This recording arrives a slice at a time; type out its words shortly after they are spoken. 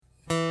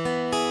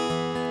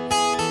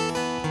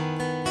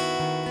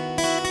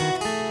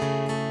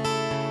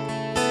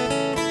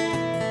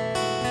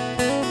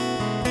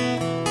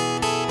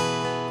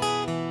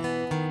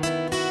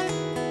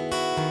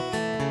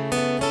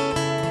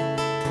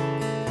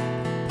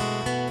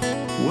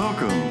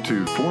Welcome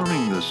to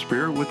Forming the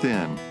Spirit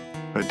Within,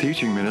 a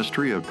teaching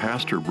ministry of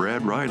Pastor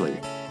Brad Riley.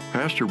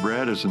 Pastor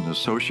Brad is an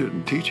associate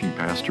and teaching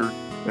pastor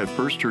at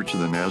First Church of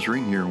the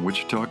Nazarene here in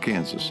Wichita,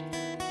 Kansas.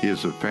 He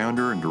is the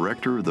founder and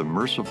director of the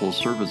Merciful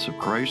Servants of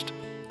Christ,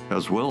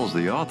 as well as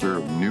the author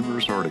of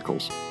numerous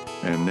articles.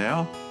 And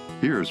now,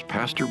 here's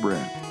Pastor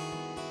Brad.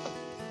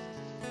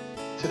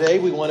 Today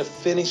we want to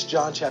finish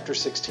John chapter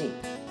 16.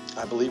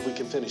 I believe we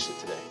can finish it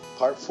today.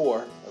 Part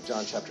 4 of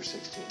John chapter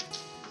 16.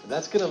 And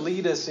that's going to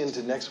lead us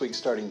into next week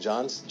starting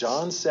John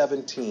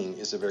 17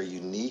 is a very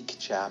unique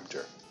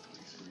chapter.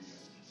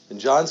 In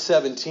John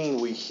 17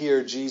 we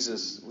hear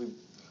Jesus,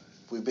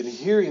 we've been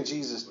hearing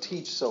Jesus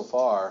teach so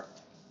far,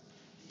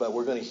 but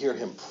we're going to hear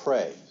him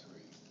pray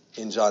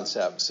in John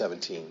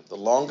 17. The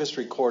longest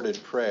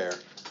recorded prayer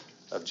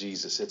of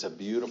Jesus. It's a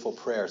beautiful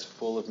prayer. It's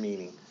full of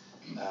meaning.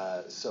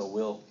 So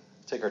we'll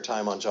take our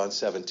time on John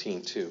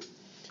 17 too.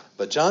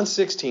 But John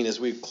 16,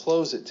 as we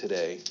close it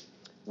today,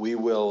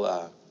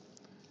 we'll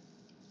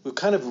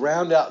kind of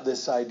round out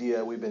this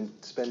idea. We've been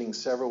spending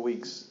several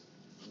weeks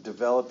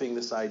developing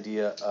this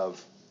idea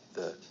of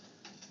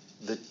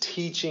the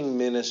teaching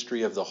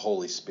ministry of the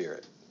Holy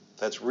Spirit.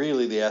 That's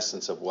really the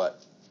essence of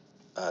what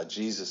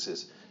Jesus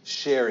is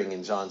sharing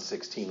in John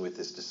 16 with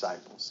his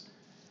disciples.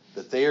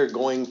 That they are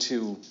going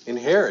to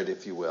inherit,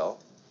 if you will,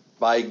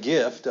 by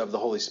gift of the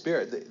Holy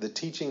Spirit, the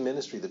teaching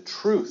ministry, the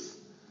truth,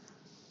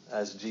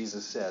 as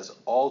Jesus says,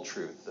 all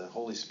truth. The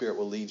Holy Spirit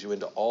will lead you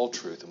into all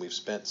truth, and we've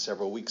spent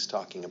several weeks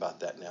talking about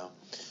that now.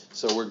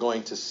 So we're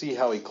going to see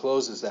how he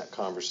closes that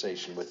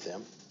conversation with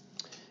them.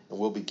 And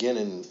we'll begin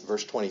in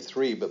verse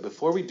 23. But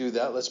before we do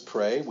that, let's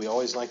pray. We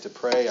always like to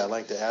pray. I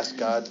like to ask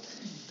God,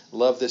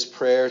 love this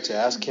prayer, to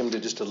ask him to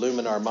just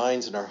illumine our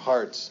minds and our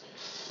hearts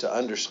to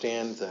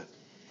understand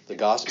the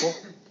gospel.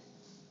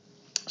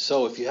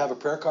 So if you have a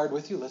prayer card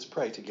with you, let's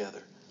pray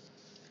together.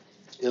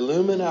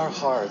 Illumine our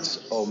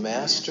hearts, O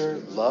Master,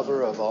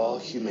 lover of all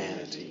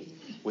humanity,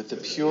 with the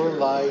pure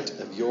light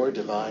of your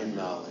divine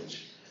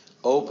knowledge.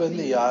 Open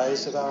the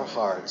eyes of our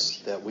hearts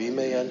that we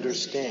may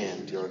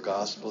understand your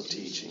gospel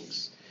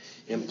teachings.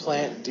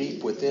 Implant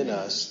deep within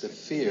us the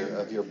fear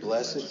of your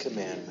blessed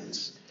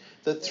commandments,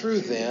 that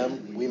through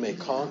them we may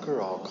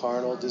conquer all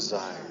carnal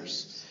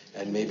desires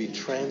and may be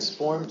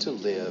transformed to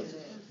live,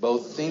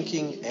 both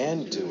thinking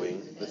and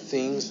doing, the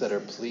things that are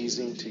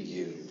pleasing to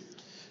you.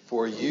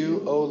 For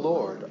you, O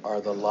Lord,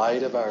 are the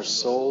light of our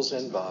souls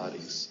and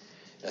bodies,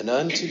 and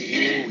unto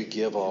you we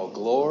give all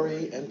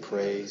glory and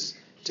praise,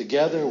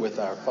 together with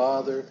our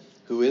Father,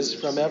 who is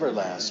from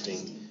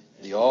everlasting,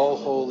 the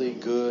all-holy,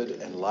 good,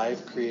 and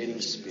life-creating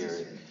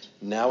Spirit,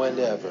 now and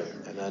ever,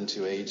 and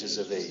unto ages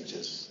of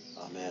ages.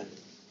 Amen.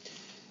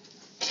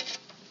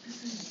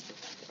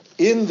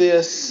 In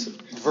this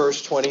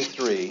verse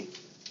 23,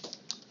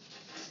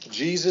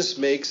 Jesus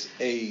makes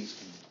an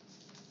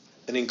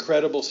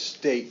incredible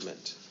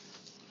statement.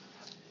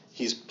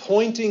 He's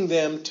pointing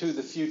them to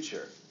the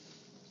future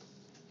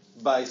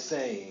by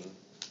saying,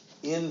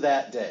 in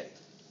that day.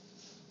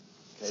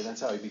 Okay,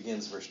 that's how he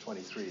begins verse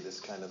 23, this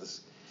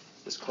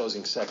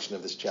closing section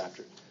of this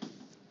chapter.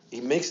 He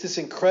makes this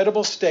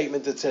incredible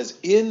statement that says,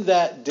 in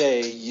that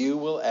day you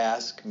will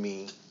ask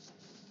me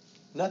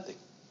nothing.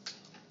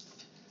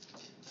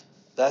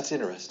 That's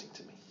interesting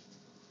to me.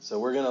 So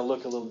we're going to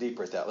look a little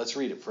deeper at that. Let's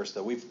read it first,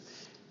 though.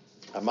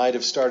 I might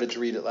have started to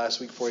read it last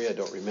week for you. I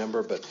don't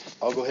remember, but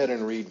I'll go ahead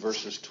and read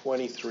verses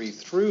 23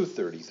 through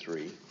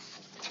 33,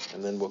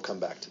 and then we'll come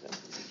back to them.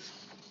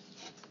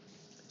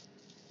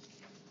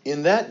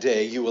 In that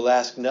day you will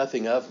ask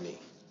nothing of me.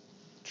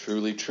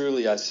 Truly,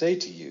 truly, I say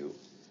to you,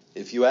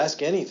 if you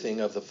ask anything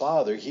of the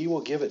Father, he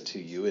will give it to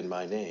you in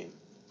my name.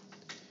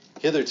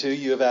 Hitherto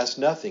you have asked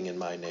nothing in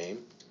my name.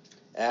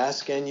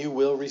 Ask and you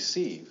will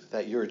receive,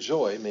 that your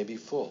joy may be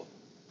full.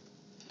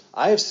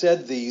 I have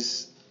said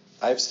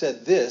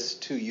this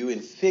to you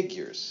in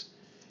figures.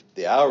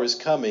 The hour is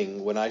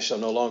coming when I shall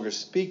no longer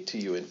speak to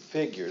you in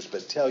figures,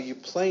 but tell you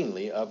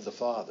plainly of the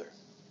Father.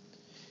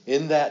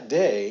 In that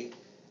day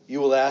you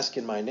will ask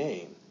in my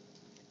name.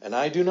 And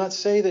I do not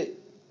say that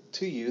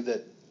to you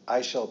that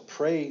I shall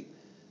pray.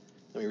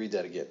 Let me read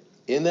that again.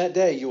 In that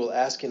day you will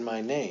ask in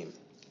my name.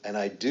 And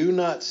I do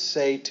not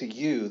say to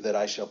you that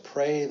I shall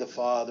pray the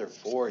Father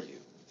for you.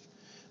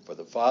 For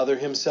the Father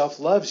himself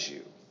loves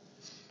you,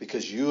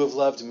 because you have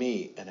loved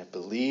me and have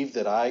believed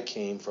that I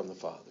came from the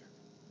Father.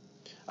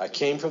 I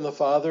came from the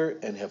Father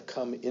and have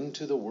come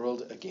into the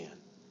world again.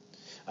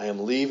 I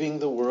am leaving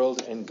the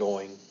world and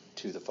going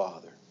to the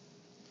Father.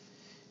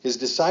 His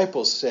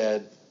disciples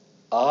said,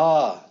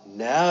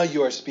 now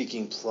you are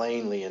speaking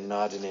plainly and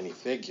not in any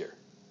figure.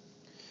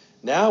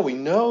 Now we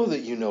know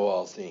that you know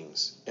all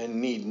things and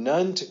need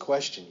none to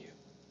question you.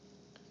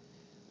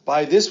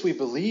 By this we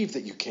believe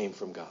that you came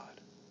from God.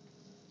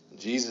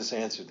 Jesus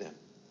answered them,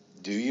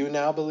 do you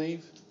now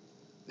believe?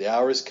 The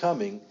hour is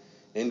coming,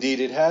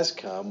 indeed it has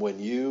come, when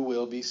you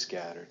will be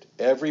scattered,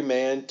 every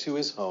man to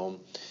his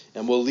home,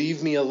 and will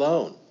leave me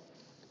alone.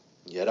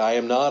 Yet I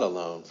am not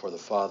alone, for the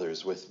Father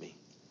is with me.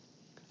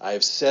 I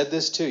have said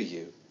this to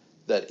you,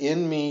 that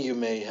in me you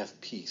may have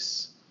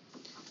peace.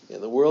 In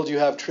the world you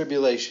have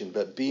tribulation,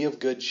 but be of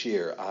good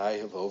cheer. I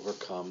have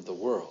overcome the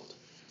world.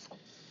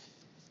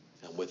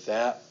 And with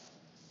that,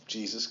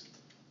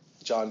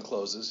 John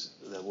closes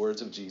the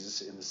words of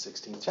Jesus in the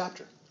 16th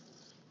chapter.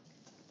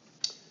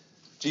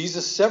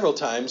 Jesus, several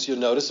times, you'll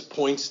notice,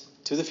 points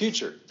to the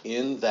future.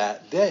 In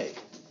that day.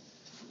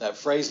 That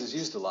phrase is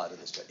used a lot in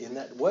this chapter. In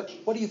that, what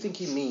do you think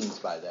he means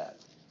by that?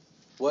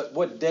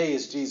 What day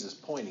is Jesus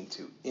pointing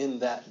to? In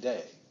that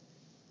day.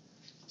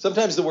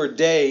 Sometimes the word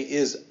day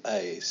is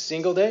a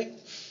single day.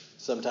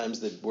 Sometimes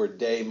the word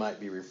day might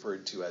be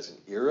referred to as an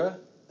era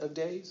of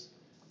days.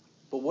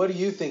 But what are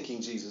you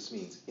thinking Jesus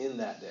means in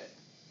that day?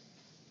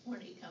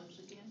 When he comes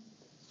again.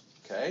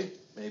 Okay,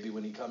 maybe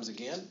when he comes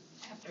again.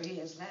 After he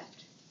has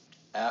left.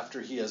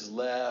 After he has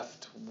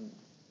left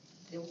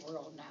the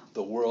world now.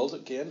 The world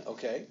again,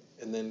 okay.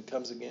 And then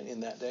comes again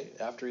in that day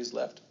after he's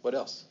left. What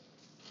else?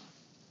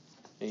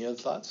 Any other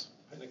thoughts?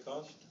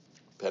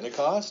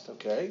 Pentecost,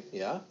 okay,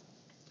 yeah.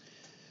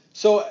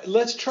 So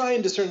let's try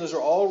and discern. Those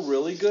are all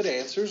really good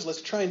answers.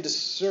 Let's try and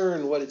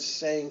discern what it's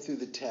saying through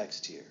the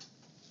text here.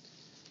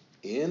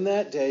 In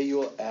that day you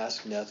will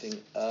ask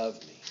nothing of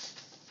me.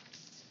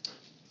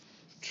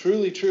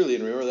 Truly, truly,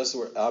 and remember that's the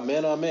word,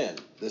 amen, amen.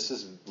 This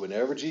is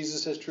whenever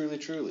Jesus says truly,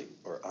 truly,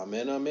 or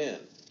amen, amen.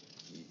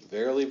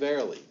 Verily,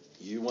 verily.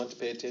 You want to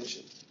pay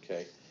attention,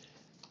 okay?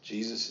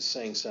 Jesus is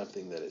saying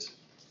something that is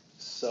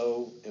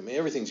so, I mean,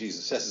 everything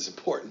Jesus says is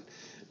important,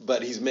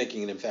 but he's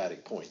making an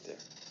emphatic point there.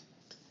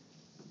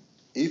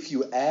 If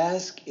you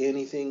ask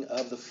anything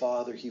of the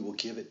Father, he will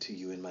give it to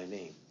you in my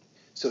name.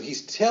 So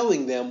he's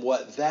telling them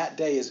what that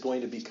day is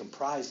going to be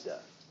comprised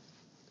of.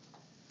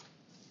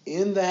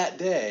 In that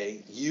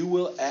day, you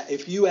will,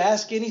 if you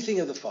ask anything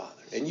of the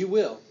Father, and you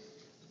will,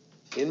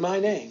 in my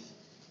name,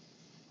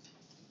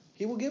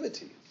 he will give it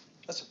to you.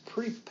 That's a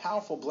pretty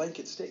powerful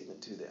blanket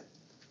statement to them.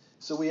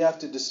 So we have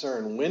to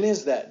discern when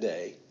is that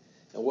day,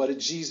 and what did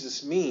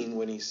Jesus mean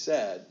when he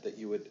said that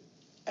you would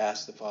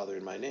ask the Father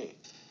in my name?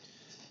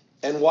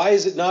 And why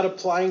is it not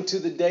applying to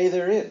the day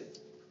they're in?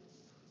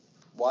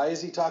 Why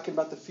is he talking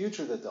about the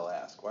future that they'll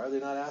ask? Why are they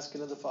not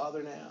asking of the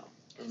Father now,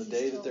 on the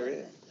day that they're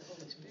in?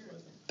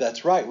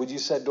 That's right. What you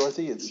said,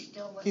 Dorothy,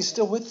 he's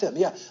still with them.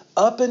 Yeah.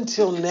 Up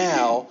until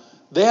now,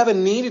 they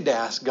haven't needed to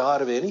ask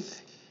God of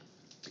anything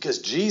because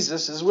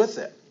Jesus is with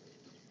them.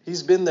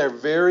 He's been their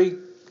very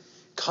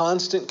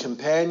constant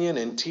companion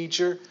and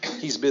teacher.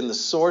 He's been the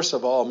source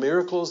of all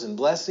miracles and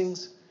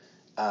blessings.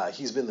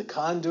 He's been the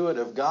conduit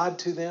of God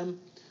to them.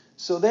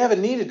 So they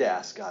haven't needed to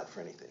ask God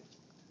for anything.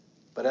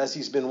 But as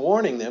he's been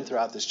warning them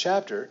throughout this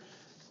chapter,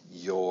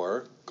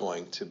 you're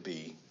going to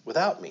be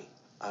without me.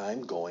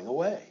 I'm going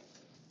away.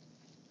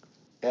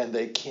 And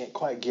they can't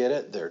quite get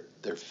it.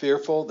 They're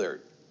fearful.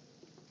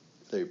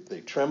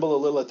 They tremble a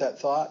little at that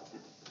thought.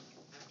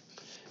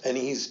 And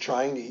he's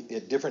trying to,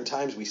 at different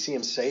times, we see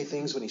him say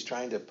things when he's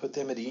trying to put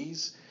them at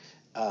ease.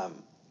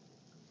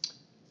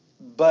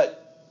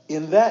 But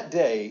in that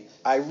day,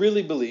 I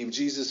really believe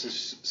Jesus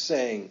is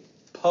saying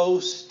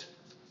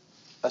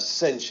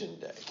post-ascension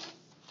day.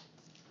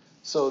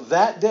 So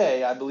that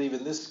day, I believe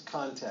in this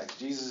context,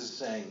 Jesus is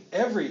saying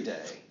every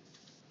day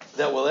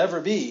that will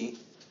ever be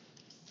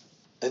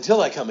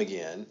until I come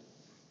again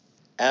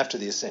after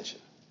the ascension.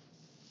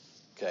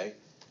 Okay?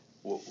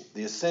 Well,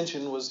 the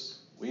ascension was,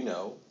 we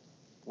know,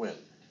 when?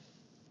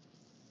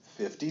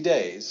 50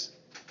 days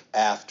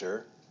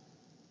after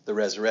the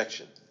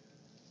resurrection.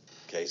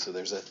 Okay, so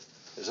there's a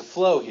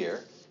flow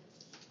here.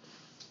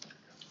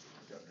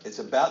 It's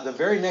about the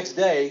very next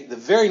day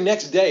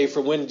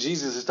from when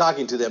Jesus is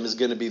talking to them is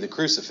going to be the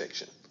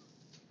crucifixion.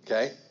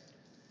 Okay?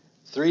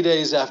 3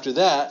 days after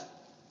that,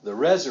 the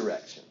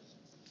resurrection.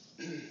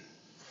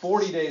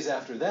 40 days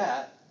after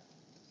that,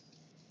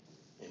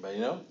 anybody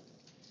know?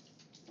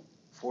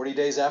 40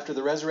 days after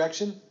the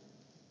resurrection,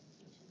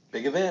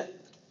 big event.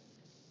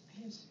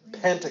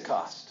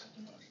 Pentecost.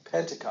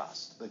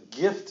 Pentecost, the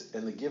gift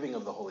and the giving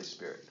of the Holy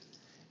Spirit.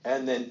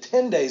 And then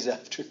 10 days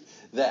after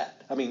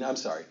that, I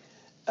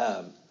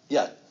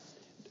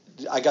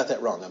got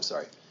that wrong, I'm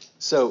sorry.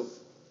 So,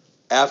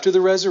 after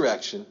the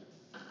resurrection,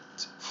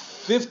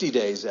 50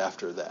 days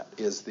after that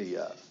is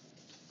the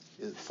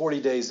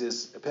 40 days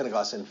is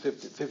Pentecost and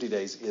 50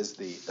 days is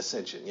the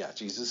ascension. Yeah,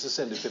 Jesus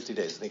ascended 50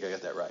 days. I think I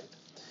got that right.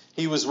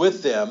 He was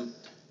with them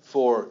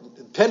for,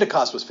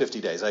 Pentecost was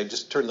 50 days. I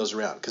just turned those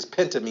around because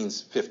penta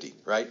means 50,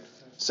 right?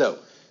 So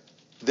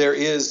there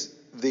is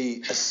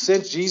the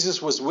ascension.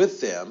 Jesus was with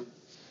them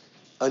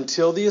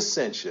until the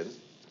ascension,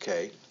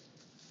 okay,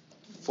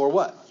 for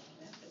what?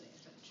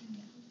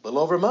 A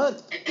little over a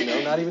month,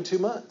 not even 2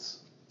 months.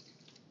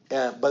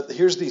 But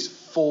here's these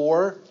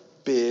 4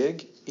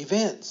 big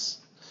events.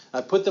 I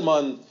put them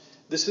on,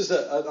 this is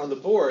on the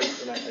board,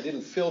 and I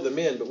didn't fill them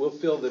in, but we'll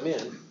fill them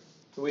in.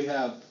 We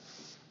have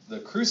the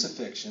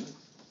crucifixion,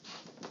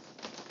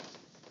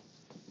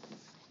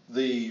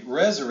 the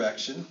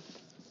resurrection,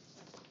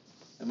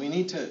 and we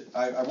need to,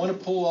 I want to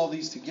pull all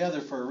these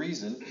together for a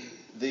reason.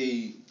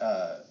 The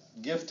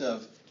gift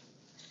of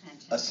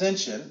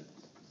ascension,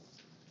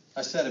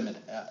 I said them in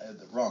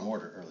the wrong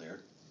order earlier.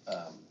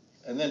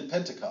 And then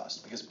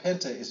Pentecost, because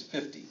Penta is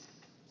 50.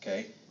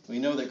 Okay? We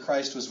know that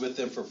Christ was with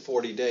them for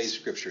 40 days,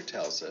 Scripture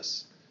tells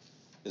us.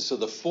 And so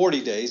the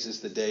 40 days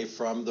is the day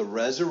from the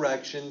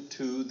resurrection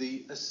to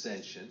the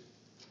ascension.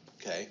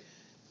 Okay?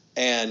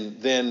 And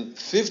then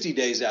 50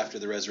 days after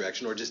the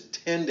resurrection, or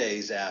just 10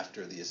 days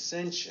after the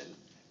ascension,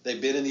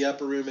 they've been in the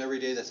upper room every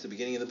day. That's the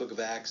beginning of the book of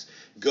Acts.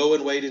 Go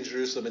and wait in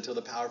Jerusalem until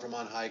the power from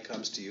on high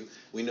comes to you.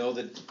 We know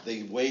that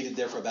they waited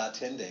there for about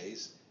 10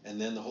 days, and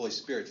then the Holy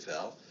Spirit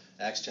fell.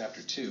 Acts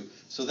chapter 2.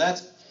 So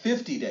that's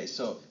 50 days.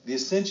 So the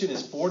ascension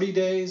is 40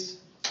 days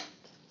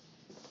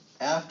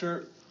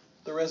after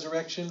the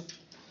resurrection,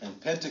 and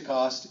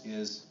Pentecost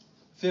is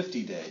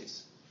 50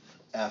 days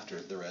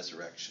after the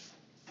resurrection.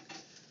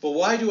 But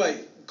why do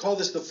I call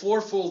this the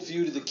fourfold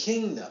view to the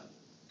kingdom?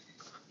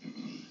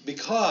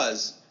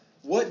 Because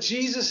what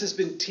Jesus has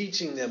been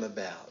teaching them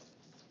about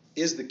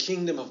is the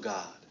kingdom of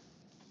God.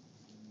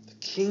 The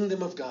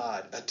kingdom of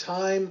God. A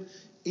time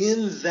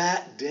in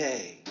that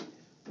day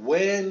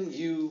when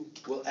you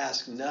will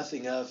ask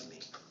nothing of me.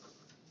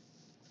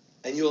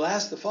 And you'll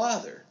ask the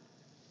Father,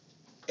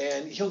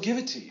 and He'll give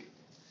it to you.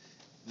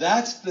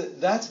 That's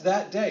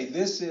that day.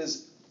 This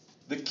is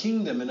the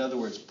kingdom, in other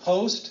words,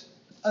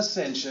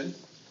 post-ascension.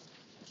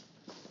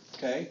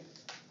 Okay?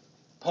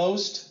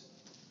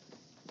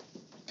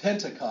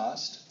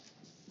 Post-Pentecost.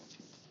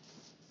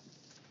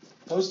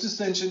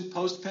 Post-ascension,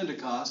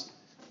 post-Pentecost.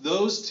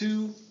 Those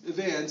two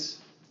events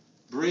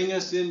bring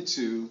us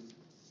into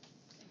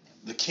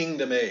the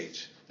kingdom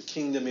age, the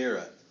kingdom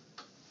era.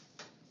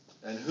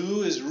 And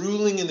who is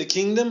ruling in the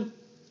kingdom?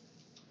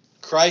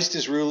 Christ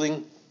is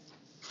ruling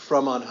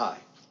from on high.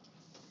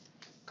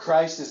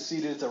 Christ is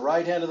seated at the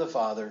right hand of the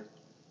Father.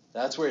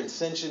 That's where in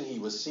ascension He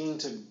was seen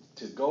to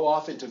go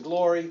off into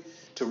glory,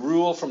 to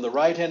rule from the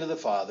right hand of the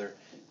Father.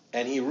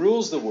 And He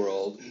rules the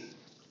world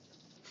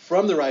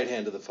from the right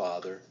hand of the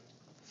Father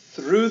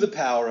through the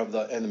power of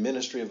and the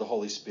ministry of the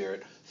Holy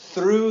Spirit,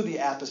 through the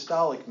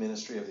apostolic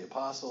ministry of the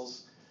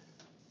apostles,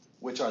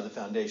 which are the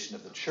foundation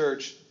of the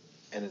church,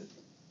 and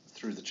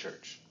through the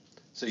church.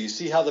 So you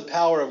see how the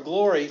power of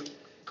glory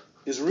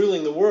is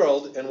ruling the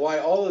world, and why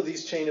all of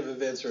these chain of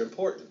events are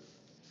important.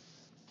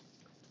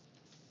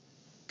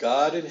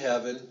 God in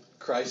heaven,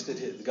 Christ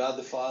at God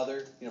the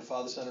Father,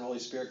 Father, Son, and Holy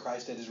Spirit,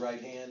 Christ at His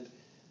right hand,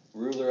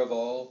 ruler of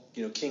all,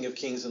 King of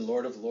kings and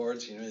Lord of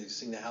lords. You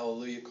sing the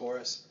Hallelujah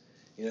chorus.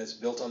 It's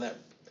built on that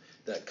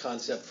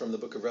concept from the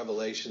book of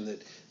Revelation,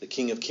 that the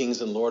King of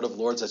kings and Lord of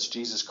lords, that's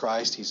Jesus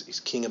Christ.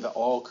 He's King of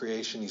all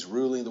creation. He's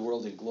ruling the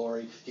world in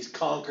glory. He's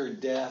conquered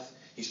death.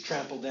 He's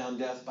trampled down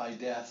death by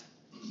death.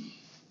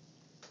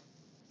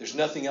 There's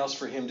nothing else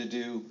for Him to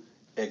do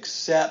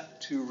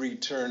except to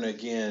return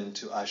again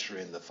to usher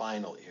in the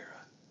final era.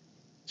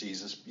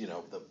 Jesus,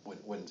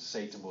 when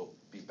Satan will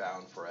be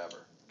bound forever.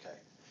 Okay.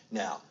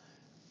 Now,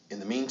 in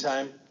the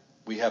meantime,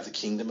 we have the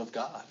kingdom of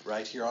God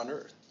right here on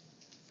earth.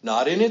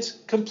 Not in its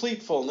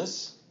complete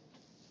fullness,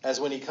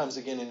 as when He comes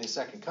again in His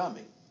second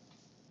coming,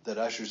 that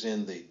ushers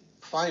in the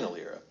final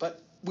era.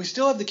 But we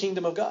still have the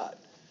kingdom of God.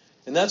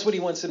 And that's what He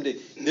wants them to do.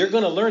 They're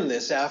going to learn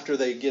this after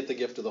they get the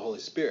gift of the Holy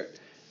Spirit,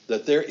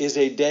 that there is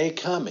a day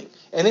coming.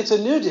 And it's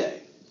a new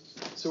day.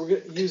 So we're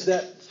going to use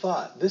that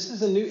thought.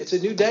 It's a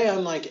new day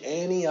unlike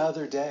any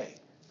other day.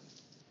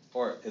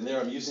 And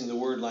there I'm using the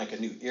word like a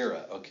new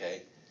era,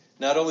 okay?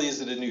 Not only is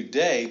it a new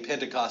day,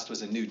 Pentecost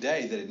was a new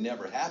day that had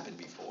never happened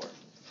before.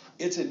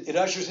 It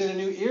ushers in a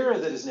new era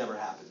that has never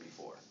happened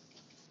before.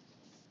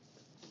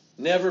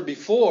 Never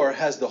before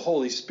has the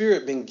Holy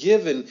Spirit been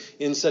given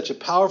in such a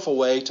powerful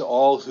way to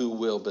all who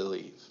will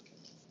believe.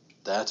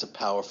 That's a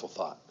powerful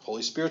thought.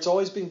 Holy Spirit's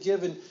always been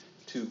given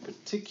to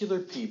particular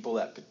people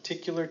at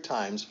particular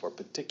times for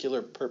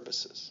particular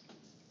purposes.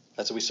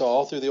 That's what we saw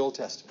all through the Old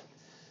Testament.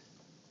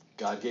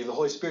 God gave the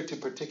Holy Spirit to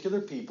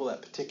particular people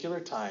at particular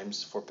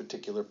times for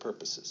particular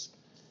purposes.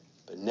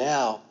 But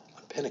now,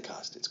 on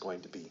Pentecost, it's going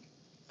to be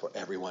for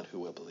everyone who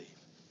will believe.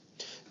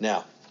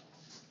 Now,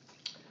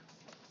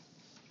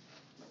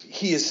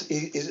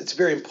 it's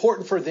very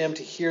important for them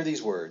to hear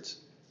these words,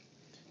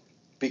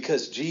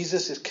 because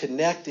Jesus is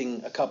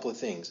connecting a couple of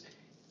things.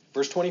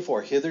 Verse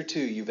 24, hitherto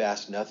you've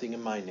asked nothing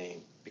in my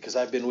name, because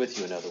I've been with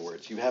you, in other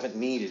words. You haven't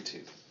needed to.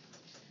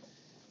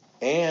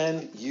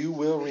 And you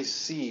will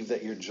receive,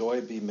 that your joy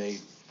be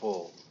made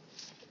full.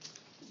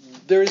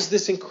 There's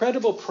this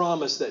incredible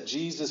promise that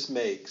Jesus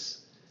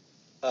makes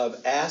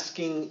of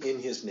asking in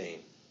His name.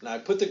 Now, I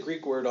put the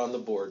Greek word on the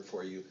board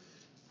for you.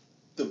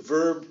 The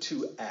verb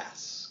to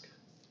ask.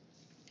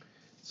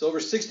 It's over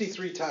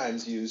 63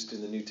 times used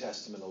in the New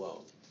Testament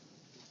alone.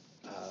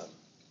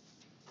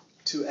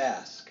 To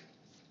ask.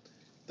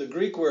 The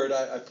Greek word,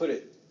 I put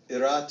it,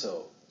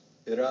 erato,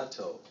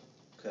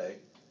 okay?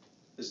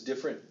 It's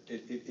different.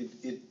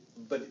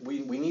 But we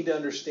need to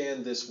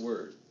understand this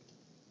word,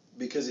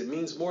 because it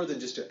means more than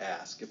just to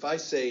ask. If I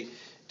say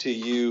to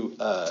you,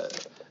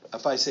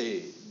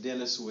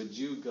 Dennis, would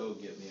you go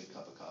get me a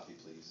cup of coffee,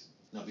 please?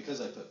 Now,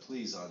 because I put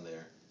please on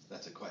there,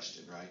 that's a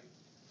question, right?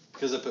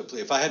 Because I put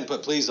please. If I hadn't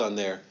put please on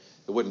there,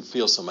 it wouldn't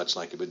feel so much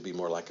like it would be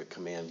more like a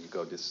command. You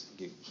go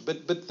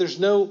but there's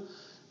no,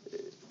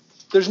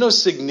 there's no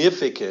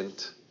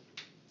significant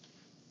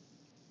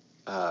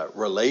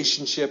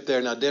relationship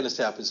there. Now, Dennis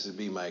happens to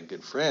be my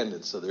good friend,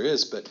 and so there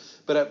is,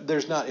 but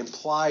there's not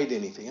implied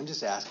anything. I'm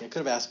just asking. I could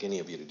have asked any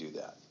of you to do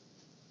that.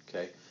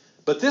 Okay?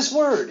 But this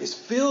word is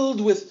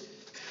filled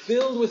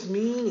with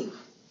meaning.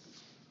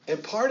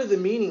 And part of the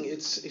meaning,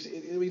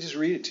 let me just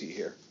read it to you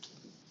here.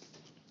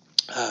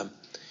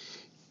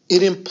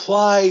 It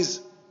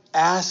implies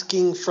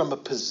asking from a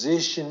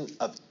position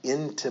of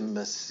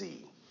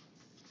intimacy.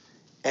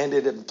 And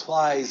it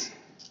implies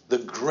the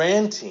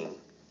granting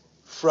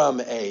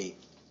from a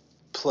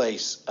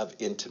place of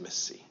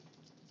intimacy.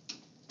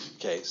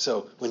 Okay,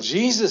 so when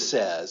Jesus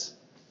says,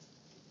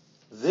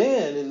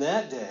 then in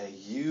that day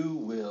you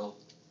will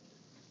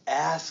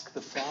ask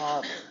the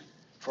Father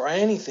for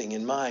anything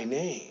in my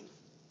name,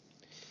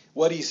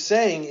 what he's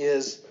saying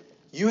is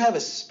you have a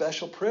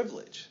special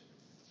privilege.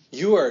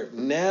 You are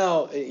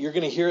now, you're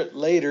going to hear it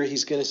later,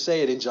 he's going to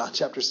say it in John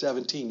chapter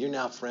 17, you're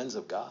now friends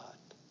of God.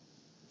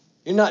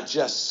 You're not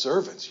just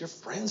servants, you're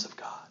friends of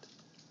God.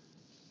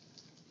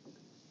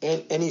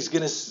 And he's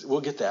going to,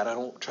 we'll get that. I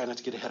don't try not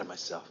to get ahead of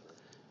myself.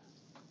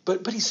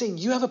 But he's saying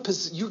you're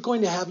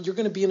going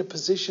to be in a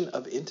position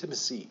of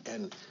intimacy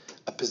and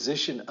a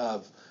position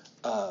of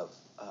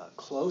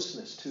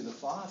closeness to the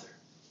Father.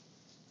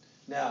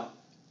 Now,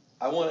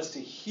 I want us to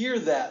hear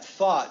that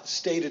thought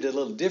stated a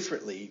little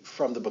differently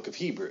from the book of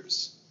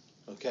Hebrews.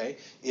 Okay?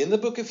 In the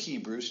book of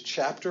Hebrews,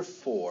 chapter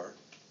 4,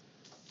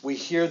 we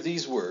hear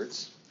these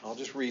words. I'll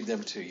just read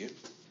them to you.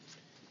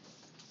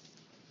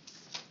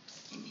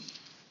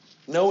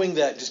 Knowing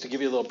that, just to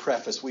give you a little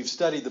preface, we've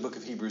studied the book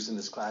of Hebrews in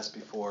this class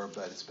before,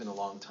 but it's been a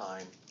long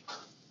time.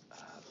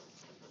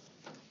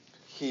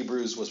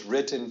 Hebrews was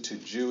written to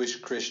Jewish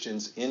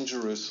Christians in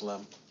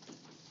Jerusalem.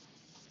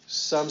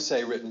 Some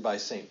say written by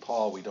St.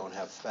 Paul. We don't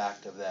have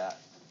fact of that.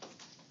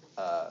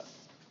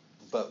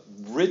 But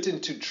written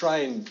to try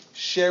and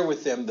share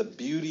with them the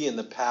beauty and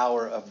the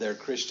power of their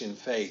Christian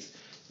faith,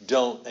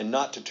 and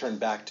not to turn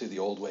back to the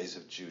old ways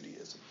of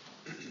Judaism.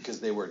 Because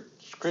they were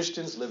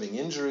Christians living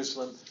in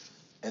Jerusalem,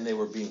 and they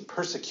were being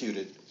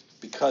persecuted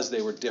because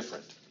they were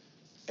different.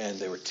 And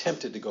they were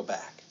tempted to go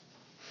back.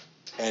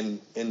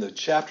 And in the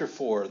chapter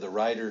 4, the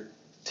writer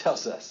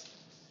tells us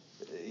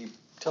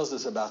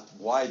about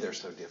why they're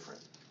so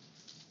different.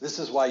 This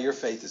is why your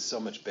faith is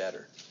so much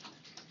better.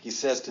 He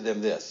says to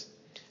them this,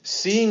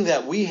 seeing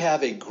that we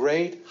have a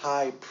great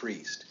high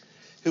priest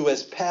who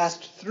has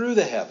passed through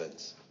the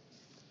heavens,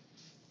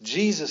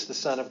 Jesus, the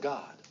Son of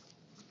God,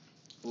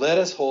 let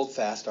us hold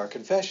fast our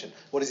confession.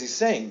 What is he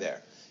saying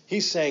there?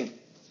 He's saying,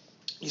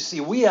 you see,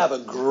 we have a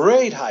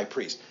great high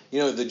priest. You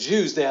know, the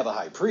Jews, they have a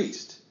high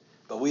priest,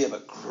 but we have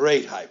a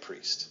great high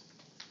priest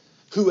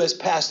who has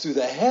passed through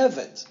the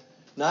heavens,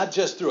 not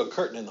just through a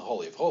curtain in the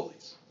Holy of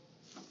Holies.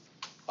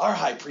 Our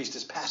high priest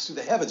has passed through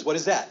the heavens. What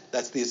is that?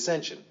 That's the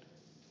ascension.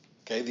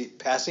 Okay, the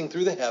passing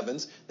through the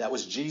heavens, that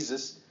was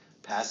Jesus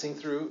passing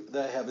through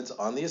the heavens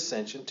on the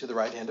ascension to the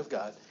right hand of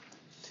God.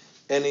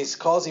 And he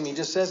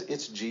just says,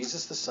 it's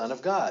Jesus, the Son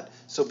of God.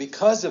 So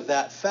because of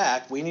that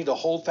fact, we need to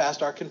hold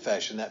fast our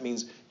confession. That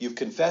means you've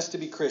confessed to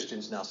be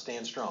Christians, now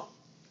stand strong.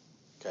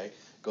 Okay,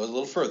 goes a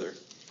little further.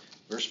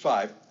 Verse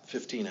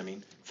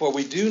 15, for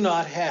we do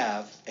not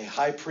have a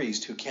high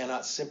priest who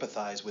cannot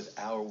sympathize with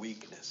our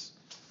weakness,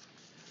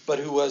 but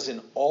who was in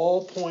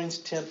all points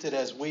tempted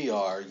as we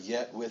are,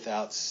 yet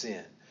without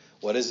sin.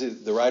 What is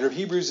it? The writer of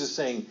Hebrews is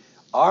saying,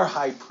 our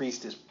high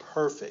priest is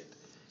perfect,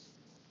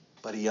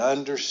 but he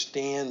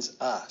understands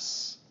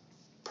us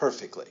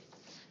perfectly.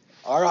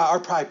 Our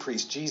high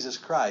priest, Jesus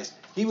Christ,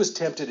 he was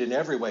tempted in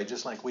every way,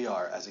 just like we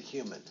are as a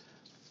human,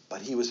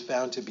 but he was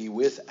found to be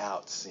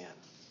without sin.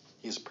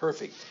 He is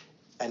perfect,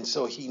 and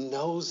so he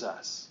knows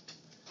us.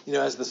 You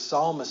know, as the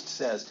psalmist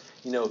says,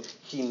 you know,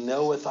 he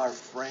knoweth our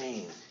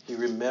frame. He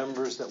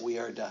remembers that we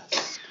are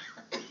dust.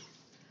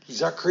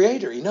 He's our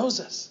creator. He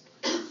knows us.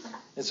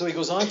 And so he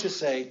goes on to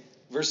say,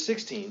 verse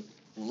 16,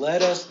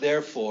 let us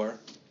therefore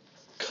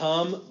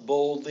come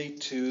boldly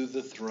to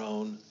the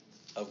throne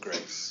of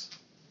grace.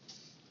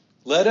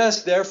 Let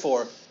us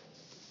therefore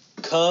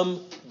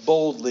come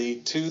boldly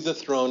to the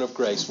throne of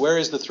grace. Where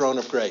is the throne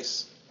of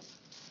grace?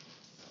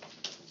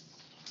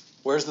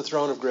 Where's the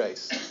throne of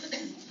grace?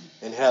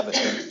 In heaven.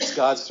 It's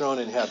God's throne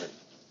in heaven.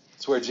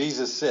 It's where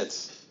Jesus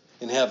sits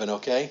in heaven,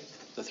 okay?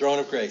 The throne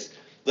of grace.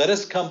 Let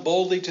us come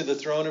boldly to the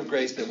throne of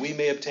grace that we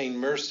may obtain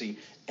mercy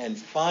and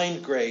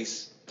find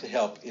grace to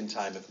help in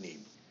time of need.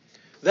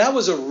 That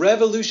was a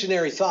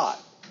revolutionary thought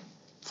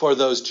for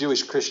those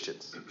Jewish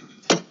Christians.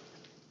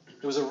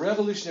 It was a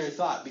revolutionary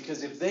thought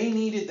because if they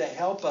needed the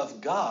help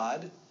of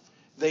God,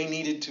 they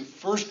needed to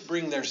first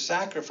bring their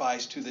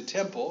sacrifice to the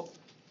temple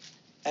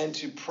and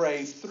to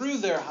pray through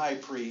their high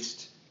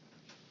priest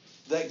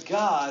that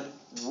God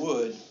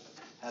would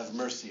have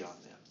mercy on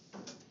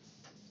them.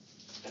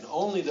 And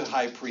only the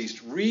high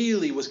priest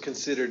really was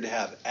considered to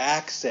have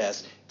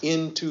access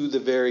into the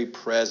very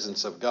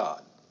presence of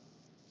God.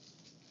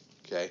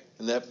 Okay,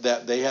 and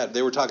that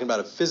they were talking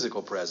about a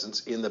physical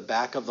presence in the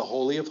back of the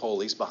Holy of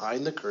Holies,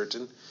 behind the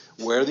curtain,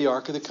 where the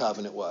Ark of the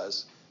Covenant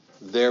was.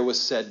 there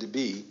was said to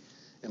be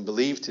and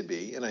believed to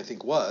be, and I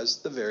think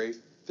was, the very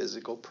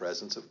physical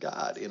presence of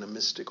God in a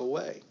mystical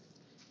way.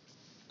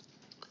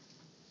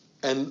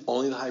 And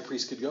only the high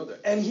priest could go there.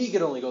 And he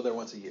could only go there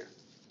once a year.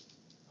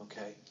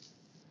 Okay?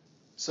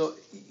 So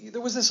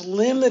there was this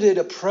limited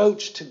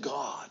approach to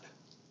God.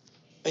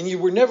 And you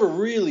were never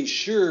really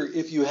sure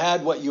if you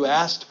had what you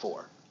asked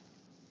for.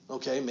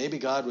 Okay,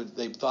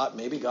 they thought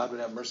maybe God would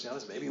have mercy on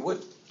us, maybe he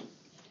wouldn't.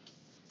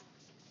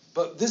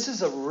 But this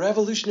is a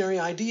revolutionary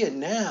idea.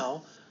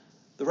 Now,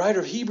 the writer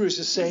of Hebrews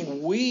is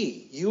saying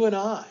you and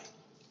I,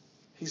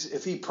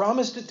 if he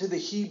promised it to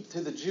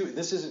the Jew,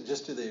 this isn't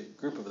just to the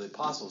group of the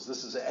apostles,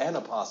 this is an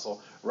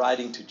apostle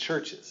writing to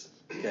churches.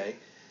 Okay?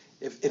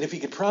 If he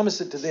could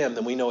promise it to them,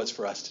 then we know it's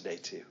for us today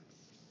too.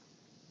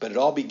 But it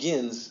all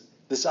begins,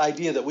 this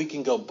idea that we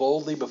can go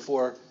boldly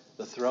before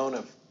the throne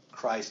of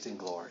Christ in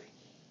glory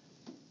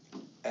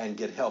and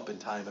get help in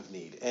time of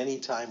need,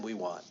 anytime we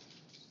want,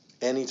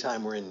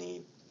 anytime we're in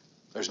need.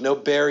 There's no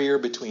barrier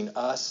between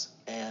us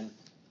and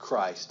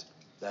Christ.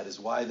 That is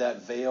why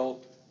that veil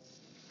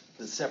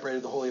that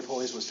separated the Holy of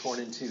Holies was torn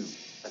in two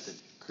at the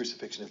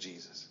crucifixion of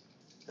Jesus,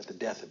 at the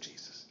death of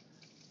Jesus.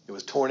 It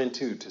was torn in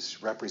two to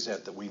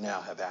represent that we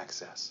now have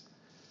access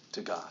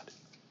to God.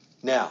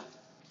 Now,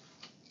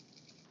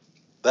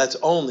 that's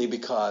only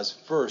because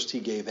first he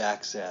gave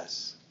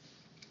access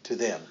to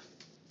them.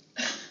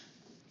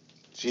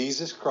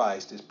 Jesus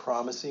Christ is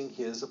promising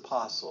his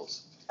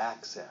apostles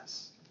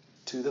access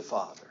to the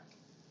Father,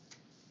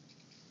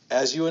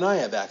 as you and I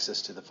have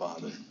access to the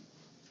Father.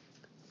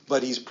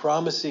 But he's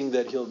promising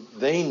that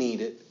they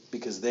need it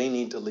because they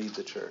need to lead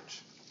the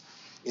church.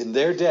 In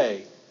their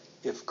day,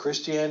 if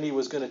Christianity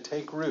was going to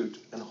take root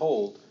and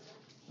hold,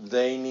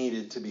 they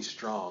needed to be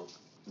strong.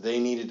 They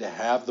needed to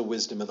have the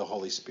wisdom of the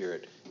Holy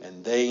Spirit,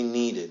 and they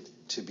needed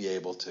to be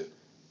able to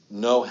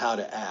know how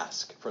to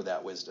ask for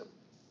that wisdom.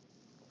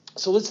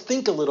 So let's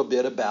think a little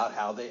bit about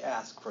how they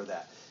ask for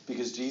that.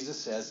 Because Jesus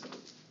says,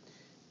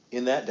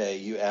 in that day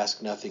you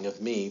ask nothing of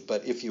me,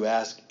 but if you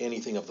ask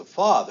anything of the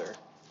Father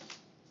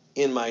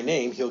in my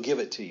name, he'll give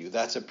it to you.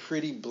 That's a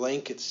pretty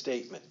blanket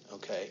statement,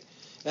 okay?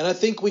 And I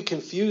think we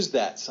confuse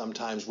that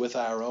sometimes with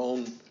our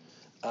own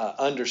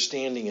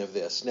understanding of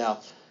this. Now,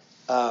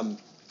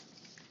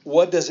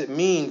 what does it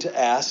mean to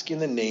ask in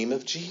the name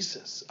of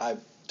Jesus?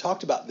 I've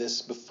talked about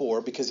this before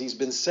because he's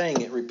been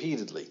saying it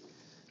repeatedly.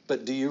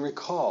 But do you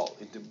recall?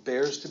 It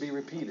bears to be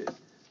repeated.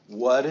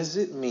 What does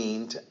it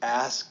mean to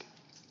ask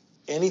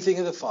anything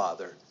of the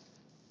Father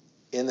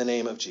in the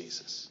name of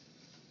Jesus?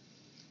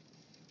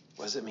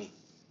 What does it mean?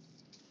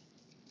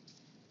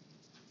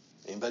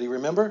 Anybody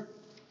remember?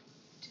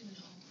 To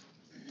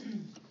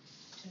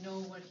know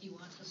what he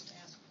wants us to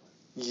ask for.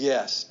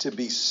 Yes, to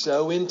be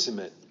so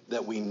intimate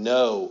that we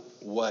know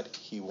what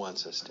he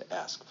wants us to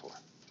ask for.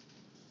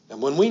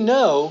 And when we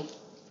know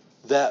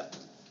that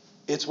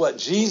it's what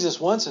Jesus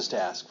wants us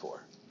to ask for,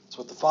 it's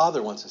what the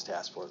Father wants us to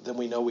ask for, then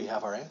we know we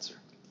have our answer.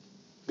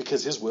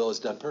 Because his will is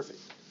done perfect.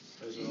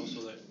 Is it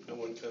also that no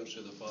one comes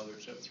to the Father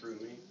except through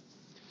me?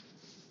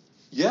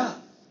 Yeah.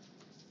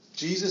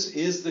 Jesus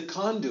is the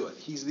conduit.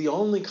 He's the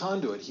only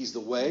conduit. He's the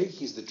way,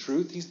 he's the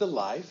truth, he's the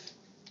life.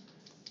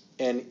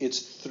 And it's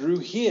through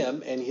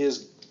him and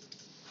his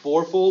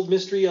fourfold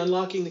mystery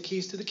unlocking the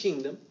keys to the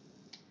kingdom.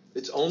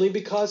 It's only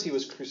because he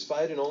was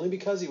crucified and only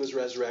because he was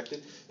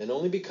resurrected and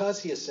only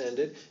because he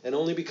ascended and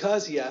only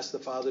because he asked the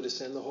Father to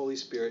send the Holy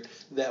Spirit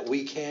that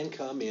we can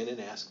come in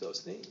and ask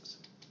those things.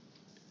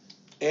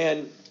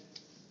 And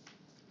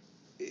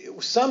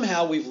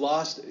somehow we've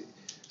lost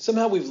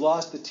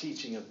the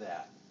teaching of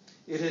that.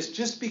 It has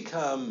just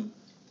become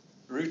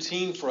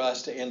routine for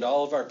us to end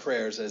all of our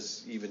prayers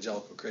as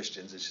evangelical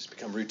Christians. It's just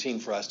become routine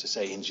for us to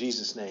say, in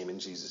Jesus' name,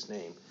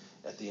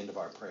 at the end of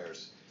our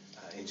prayers.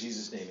 In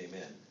Jesus' name,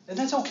 amen. And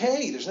that's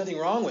okay. There's nothing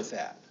wrong with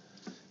that.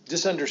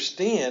 Just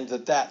understand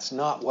that that's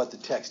not what the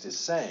text is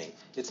saying.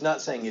 It's not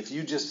saying if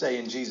you just say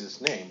in Jesus'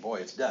 name,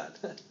 boy, it's done.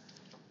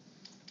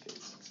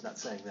 It's not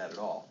saying that at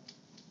all.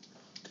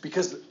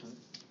 Because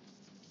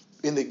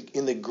in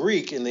the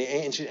Greek, in the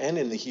ancient and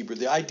in the Hebrew,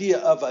 the idea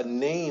of a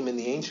name in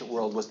the ancient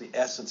world was the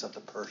essence of the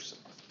person.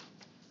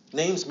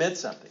 Names meant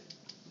something.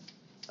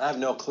 I have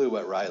no clue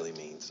what Riley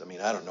means. I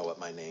mean, I don't know what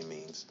my name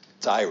means.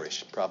 It's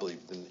Irish, probably.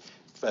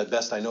 At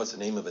best, I know it's the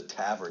name of a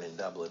tavern in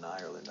Dublin,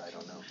 Ireland. I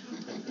don't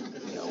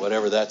know.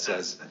 Whatever that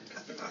says.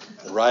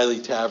 The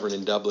Riley Tavern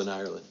in Dublin,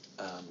 Ireland.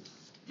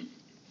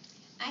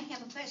 I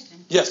have a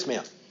question. Yes,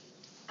 ma'am.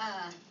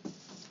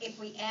 If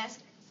we ask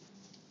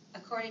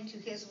according to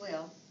his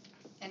will,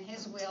 and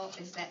his will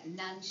is that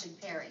none should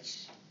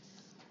perish,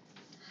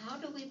 how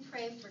do we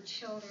pray for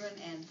children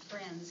and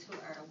friends who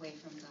are away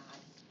from God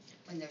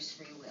when there's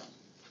free will?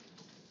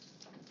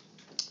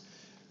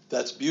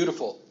 That's a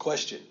beautiful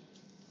question.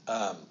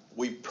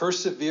 We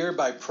persevere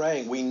by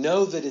praying. We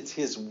know that it's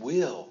his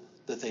will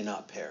that they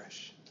not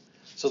perish.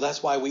 So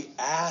that's why we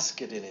ask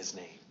it in his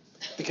name.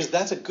 Because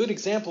that's a good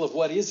example of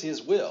what is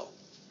his will.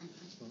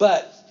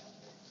 But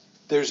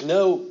there's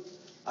no,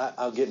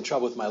 I'll get in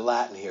trouble with my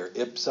Latin here,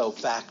 ipso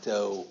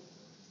facto,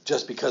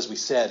 just because we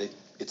said it,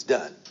 it's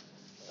done.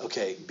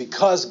 Okay,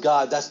 because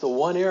God, that's the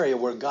one area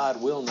where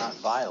God will not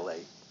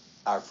violate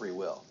our free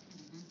will.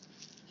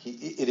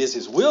 It is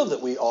his will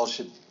that we all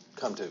should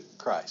come to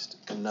Christ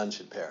and none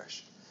should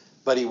perish.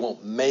 But he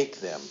won't make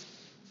them.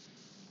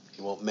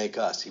 He won't make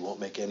us. He won't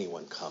make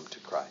anyone come to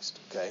Christ.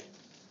 Okay?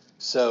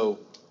 So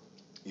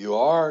you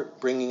are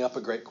bringing up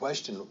a great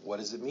question. What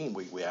does it mean?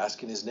 We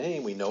ask in his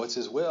name. We know it's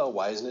his will.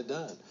 Why isn't it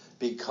done?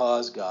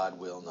 Because God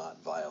will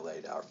not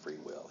violate our free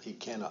will. He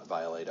cannot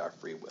violate our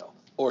free will.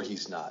 Or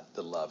he's not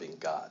the loving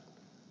God.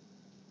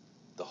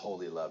 The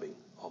holy, loving,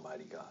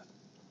 almighty God.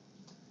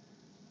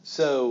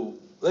 So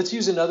let's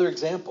use another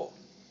example.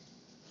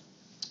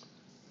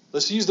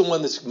 Let's use the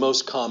one that's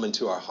most common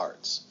to our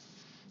hearts.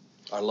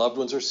 Our loved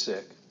ones are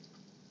sick,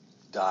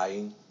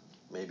 dying,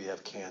 maybe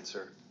have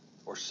cancer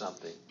or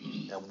something,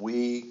 and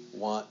we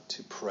want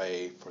to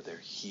pray for their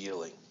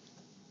healing.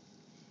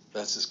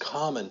 That's as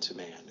common to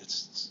man.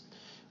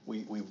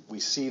 We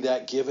see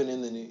that given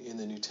in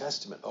the New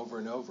Testament over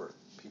and over.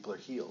 People are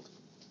healed.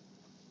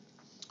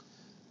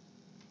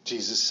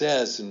 Jesus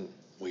says, and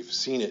we've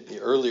seen it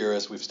earlier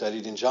as we've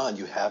studied in John,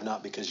 you have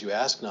not because you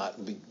ask not.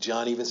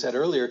 John even said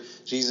earlier,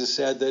 Jesus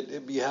said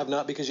that you have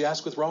not because you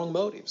ask with wrong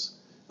motives.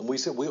 And we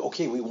said, we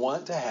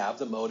want to have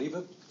the motive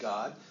of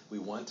God. We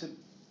want to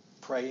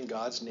pray in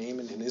God's name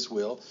and in his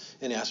will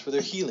and ask for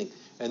their healing.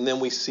 And then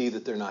we see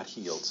that they're not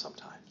healed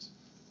sometimes.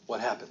 What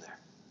happened there?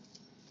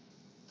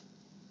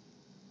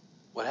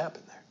 What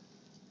happened there?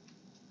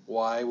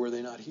 Why were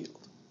they not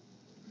healed?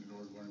 The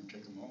Lord wanted to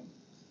take them home.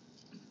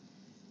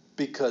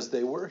 Because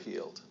they were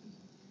healed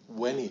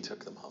when he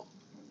took them home.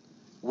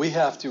 We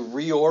have to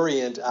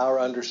reorient our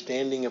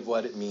understanding of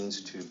what it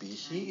means to be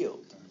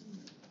healed.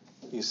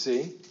 You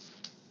see?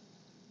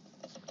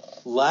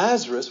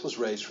 Lazarus was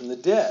raised from the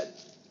dead.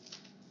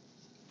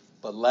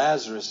 But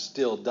Lazarus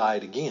still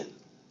died again.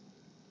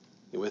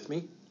 You with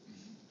me?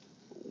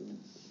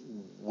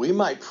 We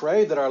might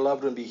pray that our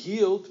loved one be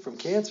healed from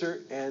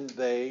cancer, and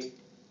they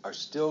are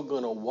still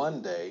going to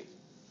one day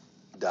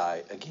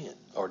die again,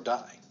 or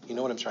die. You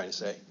know what I'm trying to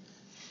say?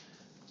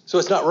 So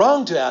it's not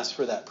wrong to ask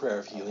for that prayer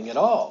of healing at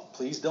all.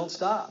 Please don't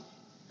stop.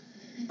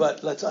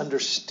 But let's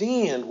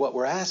understand what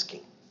we're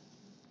asking.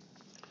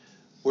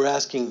 We're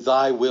asking,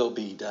 thy will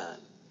be done.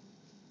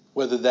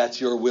 Whether that's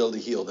your will to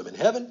heal them in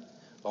heaven,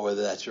 or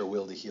whether that's your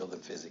will to heal them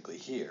physically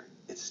here,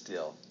 it's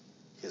still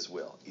his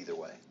will, either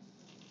way.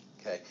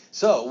 Okay?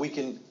 So we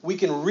can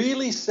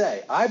really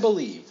say, I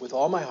believe with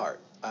all my heart.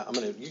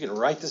 You can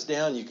write this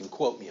down, you can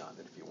quote me on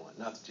it if you want.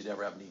 Not that you'd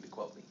ever have need to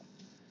quote me.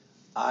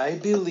 I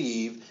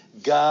believe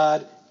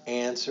God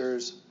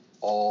answers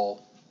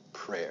all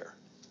prayer.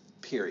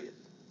 Period.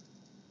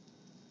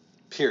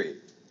 Period.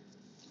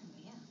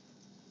 Yeah.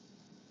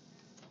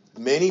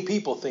 Many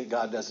people think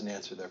God doesn't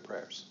answer their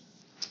prayers.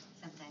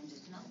 Sometimes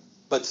it's no.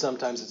 But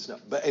sometimes it's no.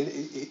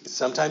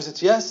 Sometimes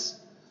it's yes.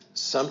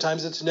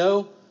 Sometimes it's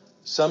no.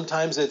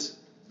 Sometimes it's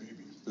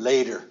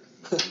later.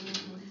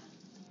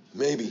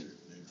 Maybe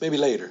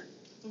later.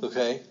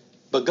 Okay?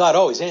 But God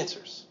always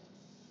answers.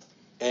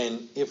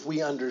 And if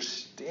we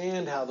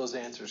understand how those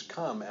answers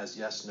come as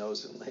yes,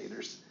 no's, and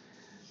laters,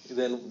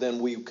 then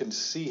we can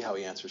see how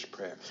he answers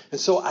prayer. And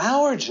so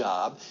our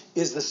job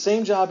is the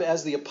same job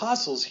as the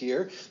apostles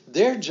here.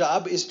 Their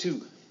job is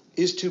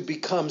to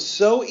become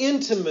so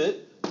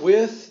intimate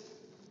with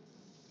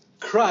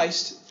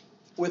Christ,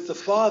 with the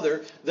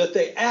Father, that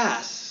they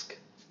ask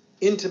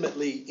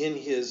intimately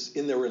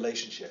in their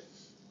relationship.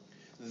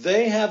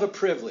 They have a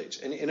privilege,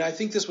 and I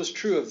think this was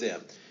true of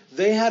them.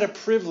 They had a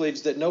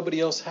privilege that nobody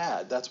else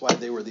had. That's why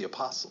they were the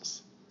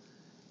apostles.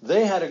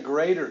 They had a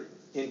greater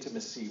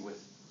intimacy with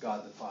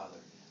God the Father.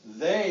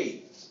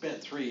 They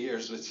spent 3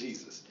 years with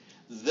Jesus.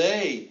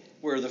 They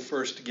were the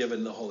first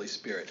given the Holy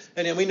Spirit.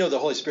 And then we know the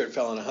Holy Spirit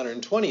fell on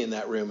 120 in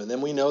that room, and then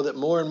we know that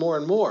more and more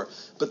and more.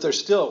 But there's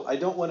still, I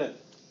don't want to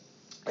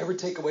ever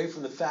take away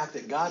from the fact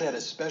that God had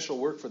a special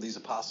work for these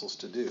apostles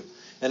to do.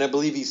 And I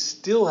believe he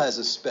still has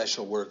a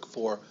special work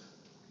for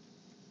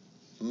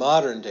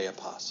modern day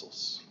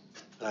apostles.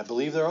 And I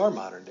believe there are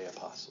modern day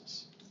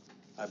apostles.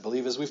 I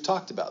believe, as we've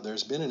talked about,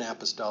 there's been an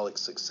apostolic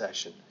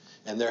succession.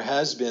 And there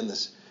has been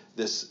this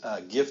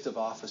gift of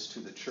office to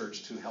the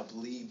church to help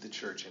lead the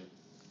church and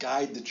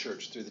guide the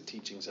church through the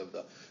teachings of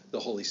the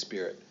Holy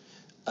Spirit.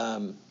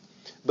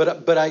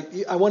 But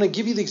I want to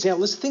give you the example.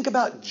 Let's think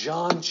about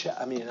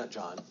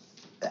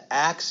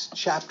Acts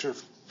chapter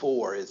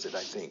 4, is it,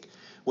 I think.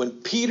 When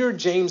Peter,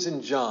 James,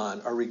 and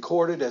John are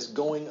recorded as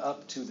going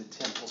up to the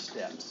temple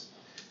steps.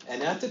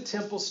 And at the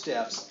temple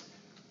steps,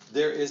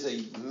 there is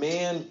a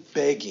man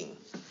begging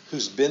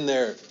who's been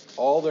there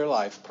all their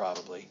life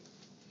probably.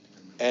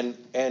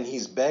 And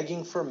he's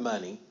begging for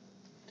money.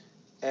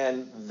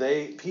 And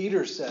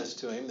Peter says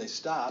to him, they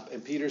stop,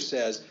 and Peter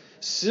says,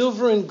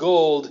 silver and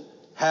gold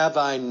have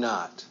I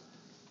not.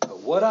 But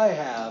what I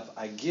have,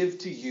 I give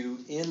to you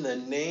in the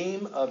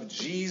name of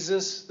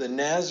Jesus the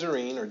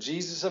Nazarene, or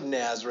Jesus of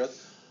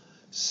Nazareth.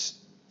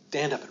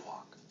 Stand up and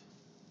walk.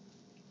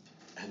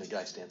 And the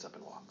guy stands up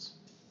and walks.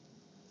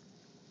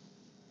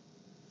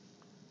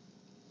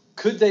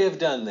 Could they have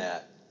done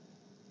that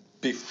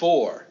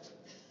before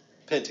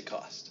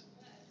Pentecost.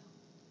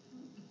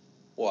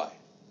 Why?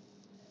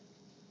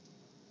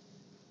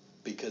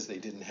 Because they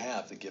didn't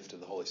have the gift of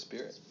the Holy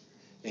Spirit.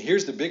 And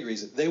here's the big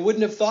reason. They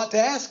wouldn't have thought to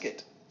ask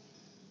it.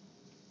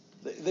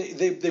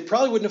 They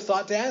probably wouldn't have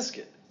thought to ask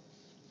it.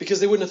 Because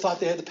they wouldn't have thought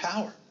they had the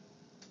power.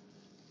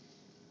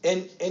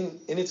 And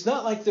it's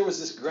not like there was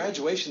this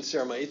graduation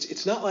ceremony.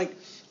 It's not like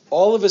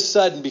all of a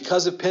sudden,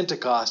 because of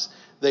Pentecost,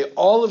 they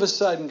all of a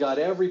sudden got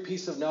every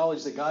piece of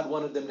knowledge that God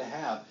wanted them to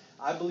have.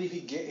 I believe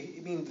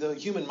the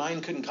human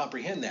mind couldn't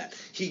comprehend that.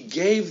 He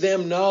gave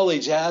them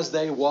knowledge as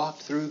they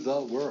walked through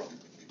the world.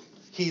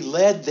 He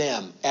led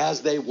them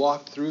as they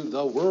walked through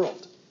the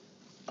world.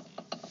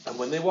 And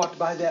when they walked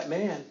by that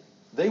man,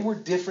 they were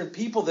different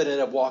people that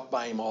had walked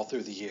by him all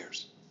through the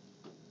years.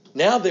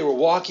 Now they were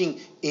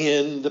walking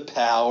in the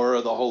power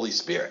of the Holy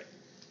Spirit.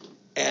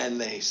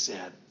 And they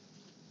said,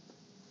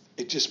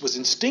 it just was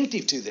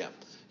instinctive to them.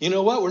 You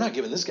know what? We're not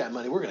giving this guy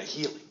money. We're going to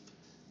heal him.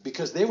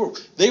 Because they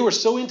were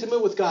so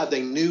intimate with God,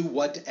 they knew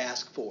what to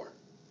ask for.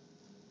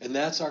 And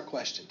that's our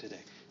question today.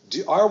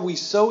 Are we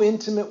so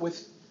intimate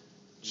with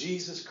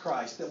Jesus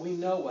Christ that we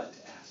know what to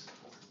ask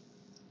for?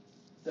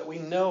 That we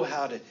know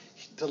how to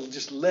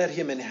just let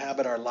him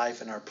inhabit our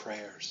life and our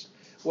prayers?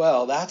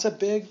 Well, that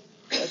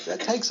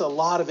takes a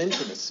lot of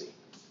intimacy.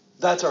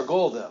 That's our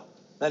goal, though.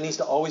 That needs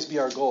to always be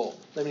our goal.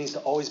 That needs to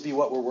always be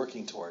what we're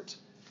working towards.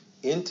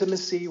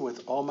 Intimacy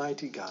with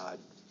Almighty God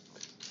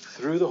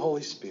through the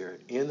Holy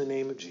Spirit in the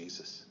name of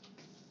Jesus,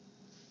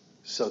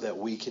 so that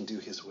we can do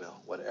his will,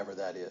 whatever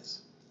that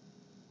is.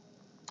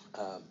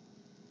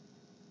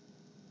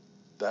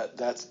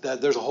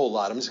 There's a whole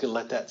lot. I'm just going to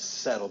let that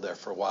settle there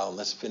for a while, and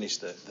let's finish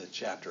the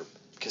chapter,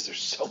 because there's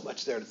so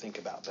much there to think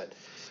about.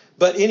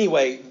 But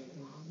anyway,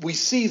 we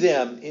see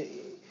them.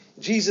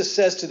 Jesus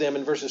says to them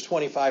in verses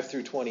 25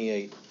 through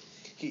 28,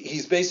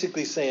 he's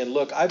basically saying,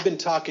 look, I've been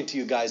talking to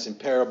you guys in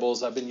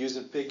parables. I've been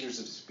using figures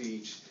of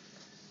speech.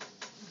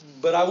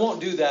 But I won't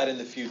do that in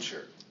the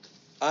future.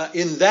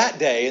 In that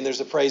day, and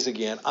there's a phrase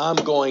again, I'm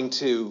going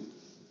to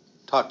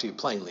talk to you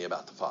plainly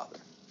about the Father.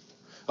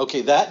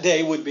 Okay, that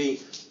day would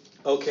be,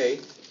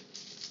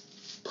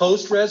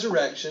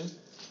 post-resurrection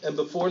and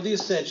before the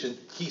ascension,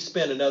 he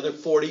spent another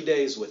 40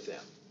 days with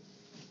them.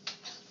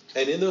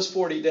 And in those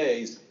 40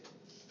 days,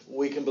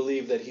 we can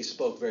believe that he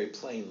spoke very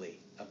plainly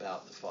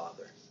about the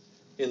Father.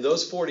 In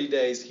those 40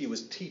 days, he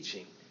was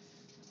teaching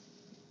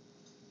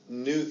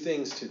new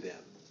things to them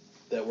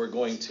that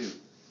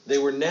they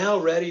were now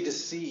ready to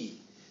see.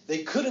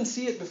 They couldn't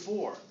see it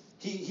before.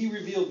 He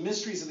revealed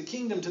mysteries of the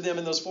kingdom to them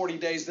in those 40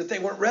 days that they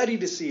weren't ready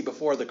to see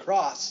before the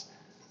cross.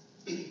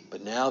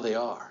 But now they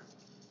are.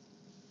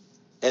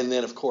 And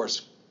then, of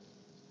course,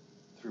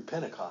 through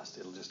Pentecost,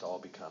 it'll just all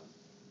become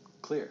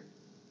clear.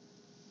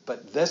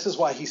 But this is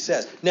why he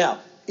says. Now,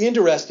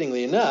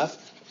 interestingly enough,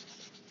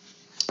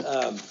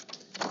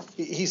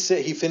 he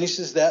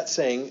finishes that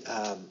saying,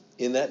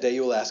 in that day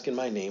you will ask in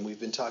my name. We've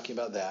been talking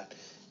about that.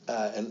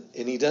 And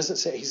he doesn't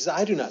say, he says,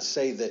 I do not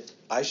say that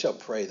I shall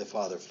pray the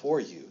Father for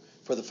you,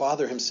 for the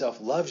Father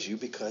himself loves you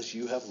because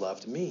you have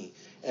loved me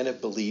and have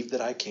believed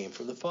that I came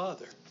from the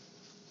Father.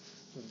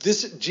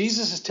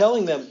 Jesus is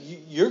telling them,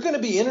 you're going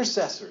to be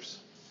intercessors.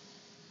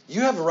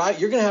 You have a right.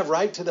 You're going to have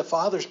right to the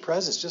Father's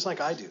presence just like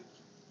I do.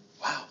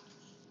 Wow.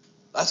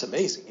 That's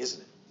amazing,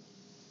 isn't it?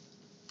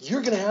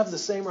 You're going to have the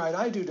same right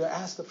I do to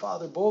ask the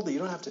Father boldly. You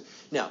don't have to.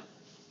 Now,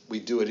 we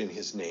do it in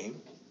his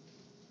name.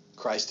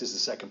 Christ is the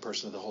second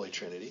person of the Holy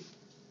Trinity.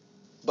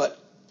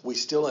 But we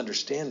still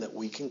understand that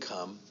we can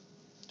come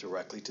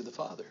directly to the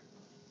Father.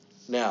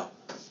 Now,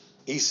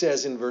 he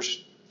says in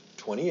verse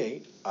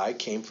 28, I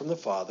came from the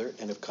Father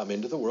and have come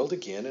into the world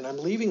again, and I'm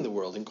leaving the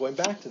world and going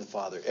back to the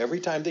Father.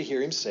 Every time they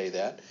hear him say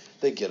that,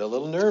 they get a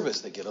little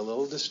nervous. They get a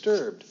little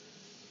disturbed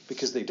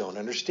because they don't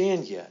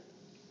understand yet.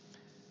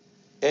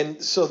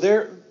 And so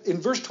there,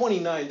 in verse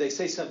 29, they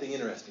say something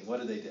interesting.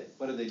 What do they do?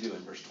 What do they do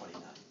in verse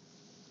 29?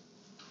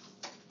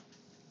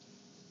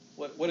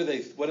 What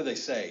do they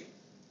say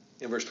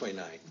in verse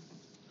 29?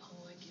 Oh,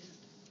 I get it.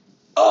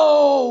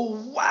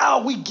 Oh,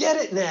 wow, we get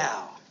it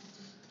now.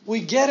 We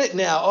get it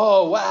now.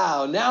 Oh,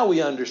 wow, now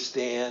we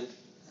understand.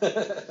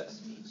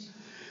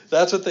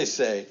 That's what they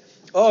say.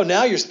 Oh,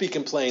 now you're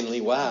speaking plainly.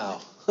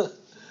 Wow.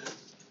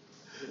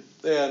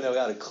 They don't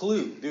got a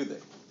clue, do they?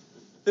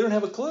 They don't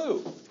have a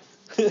clue.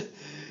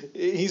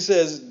 He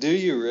says, do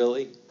you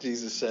really?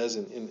 Jesus says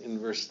in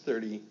verse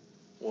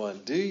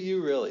 31, do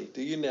you really?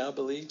 Do you now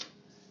believe?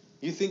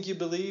 You think you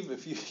believe?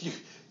 If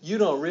you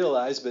don't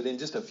realize, but in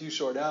just a few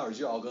short hours,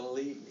 you're all going to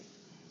leave me.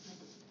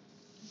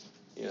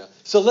 Yeah.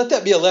 So let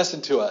that be a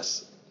lesson to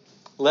us,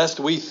 lest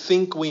we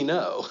think we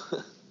know.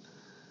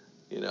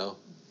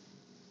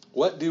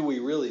 What do we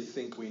really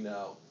think we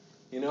know?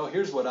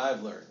 Here's what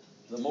I've learned.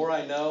 The more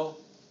I know,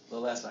 the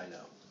less I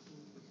know.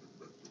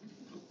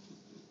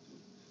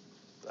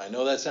 I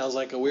know that sounds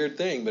like a weird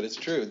thing, but it's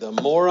true. The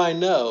more I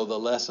know, the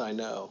less I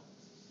know.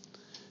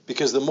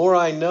 Because the more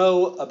I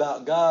know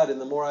about God and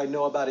the more I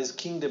know about his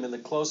kingdom and the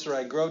closer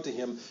I grow to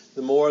him,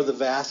 the more the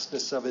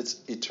vastness of its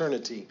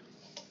eternity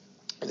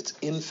and its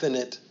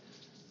infinite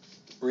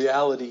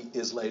reality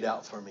is laid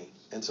out for me.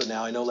 And so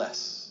now I know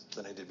less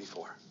than I did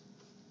before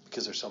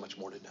because there's so much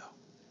more to know.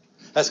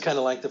 That's kind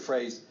of like the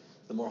phrase,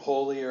 the more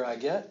holier I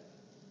get,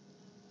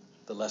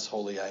 the less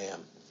holy I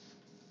am.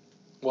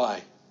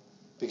 Why?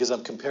 Because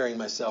I'm comparing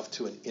myself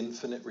to an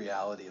infinite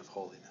reality of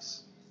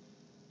holiness.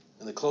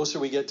 And the closer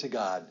we get to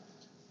God,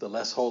 the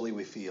less holy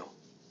we feel.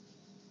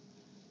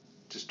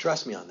 Just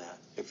trust me on that.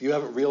 If you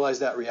haven't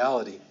realized that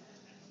reality,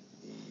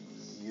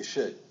 you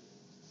should.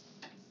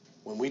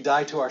 When we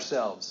die to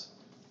ourselves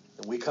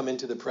and we come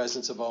into the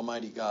presence of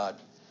Almighty God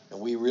and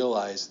we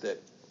realize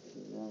that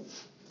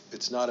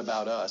it's not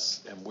about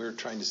us and we're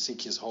trying to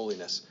seek His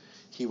holiness,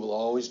 He will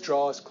always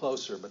draw us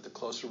closer, but the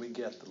closer we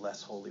get, the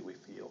less holy we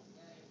feel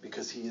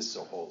because He is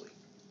so holy.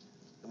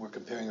 And we're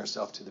comparing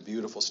ourselves to the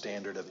beautiful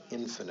standard of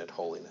infinite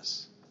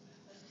holiness.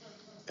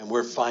 And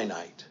we're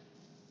finite.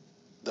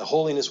 The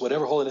holiness,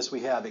 whatever holiness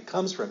we have, it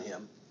comes from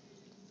Him,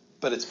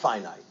 but it's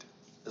finite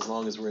as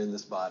long as we're in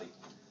this body,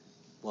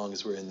 as long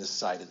as we're in this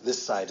side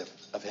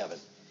of heaven.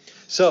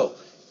 So,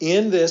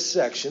 in this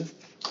section,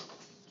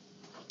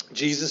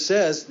 Jesus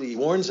says, He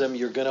warns them,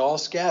 you're going to all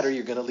scatter,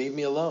 you're going to leave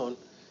me alone.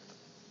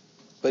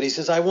 But He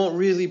says, I won't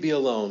really be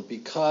alone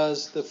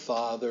because the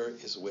Father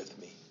is with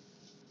me.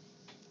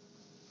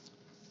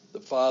 The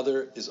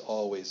Father is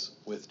always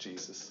with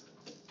Jesus.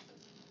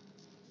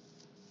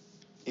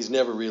 He's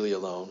never really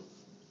alone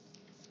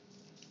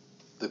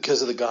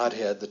because of the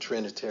Godhead, the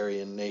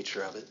Trinitarian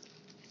nature of it.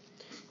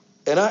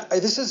 And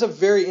this is a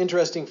very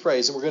interesting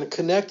phrase, and we're going to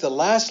connect the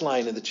last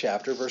line of the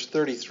chapter, verse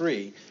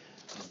 33,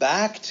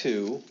 back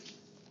to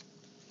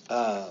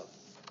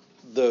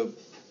the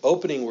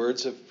opening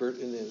words of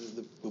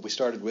we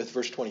started with,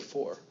 verse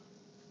 24.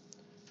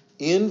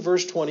 In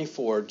verse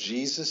 24,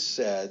 Jesus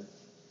said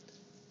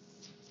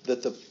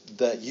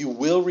that you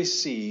will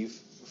receive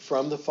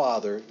from the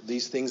Father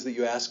these things that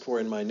you ask for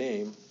in my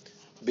name,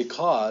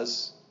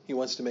 because He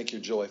wants to make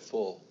your joy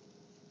full.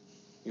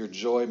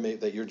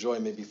 That your joy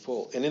may be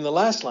full. And in the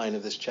last line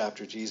of this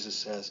chapter, Jesus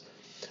says,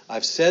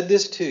 I've said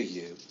this to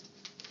you,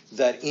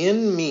 that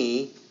in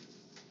me,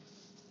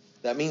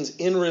 that means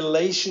in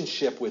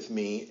relationship with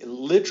me,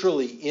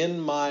 literally in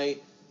my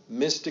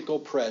mystical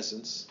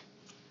presence,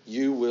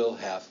 you will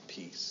have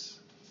peace.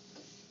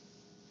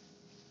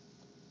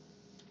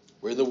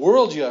 Where in the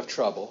world you have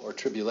trouble, or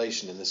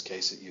tribulation, in this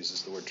case it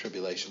uses the word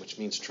tribulation, which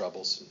means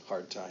troubles and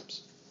hard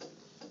times.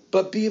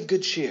 But be of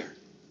good cheer.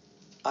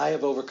 I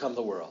have overcome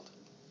the world.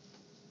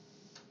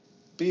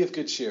 Be of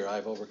good cheer. I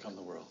have overcome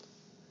the world.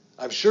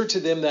 I'm sure to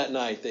them that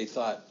night they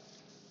thought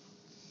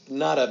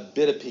not a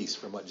bit of peace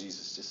from what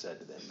Jesus just said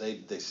to them.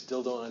 They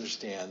still don't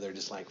understand. They're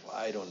just like, well,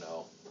 I don't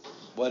know.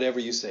 Whatever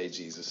you say,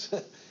 Jesus.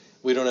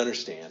 We don't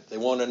understand. They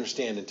won't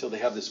understand until they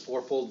have this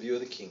fourfold view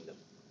of the kingdom.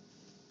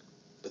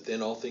 But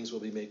then all things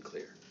will be made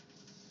clear.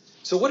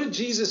 So what did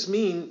Jesus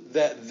mean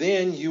that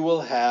then you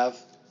will have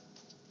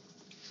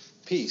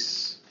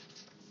peace?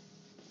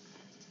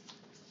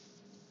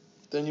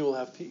 Then you will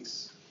have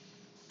peace.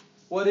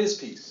 What is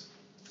peace?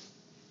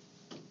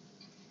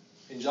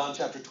 In John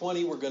chapter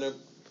 20, we're going to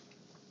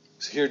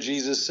hear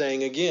Jesus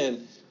saying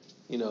again,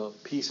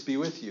 peace be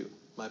with you.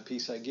 My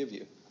peace I give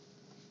you.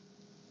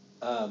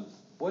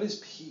 What is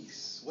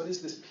peace? What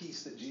is this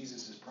peace that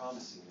Jesus is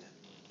promising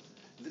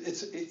them?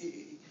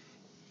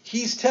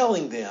 He's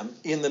telling them,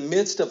 in the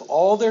midst of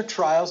all their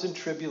trials and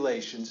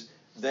tribulations,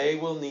 they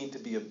will need to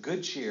be of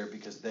good cheer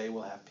because they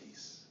will have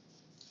peace.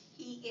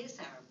 He is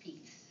our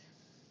peace.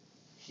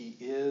 He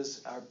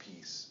is our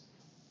peace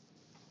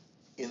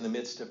in the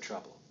midst of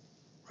trouble.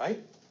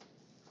 Right?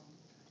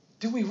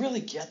 Do we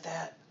really get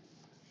that?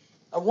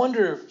 I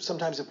wonder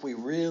sometimes if we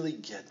really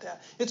get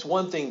that. It's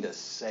one thing to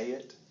say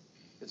it.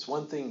 It's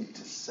one thing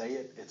to say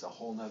it. It's a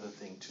whole other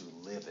thing to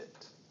live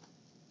it.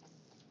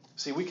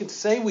 See, we can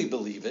say we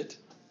believe it,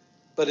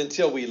 but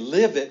until we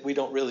live it, we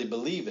don't really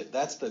believe it.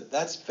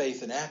 That's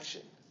faith in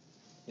action.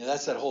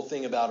 That's that whole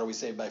thing about, are we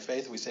saved by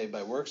faith? Are we saved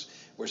by works?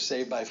 We're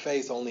saved by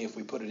faith only if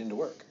we put it into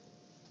work.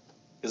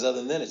 Because other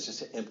than that, it's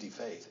just empty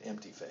faith,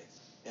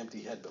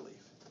 empty head belief.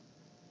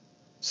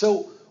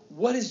 So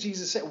what does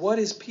Jesus say? What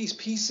is peace?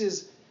 Peace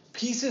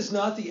is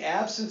not the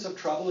absence of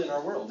trouble in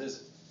our world, is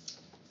it?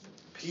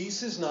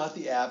 Peace is not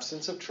the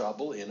absence of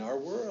trouble in our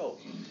world.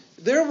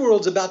 Their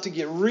world's about to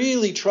get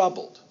really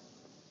troubled.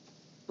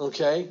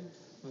 Okay?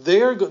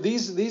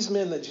 These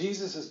men that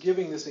Jesus is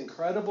giving this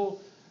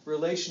incredible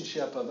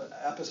relationship of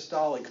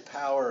apostolic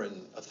power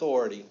and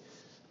authority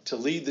to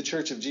lead the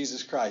Church of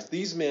Jesus Christ,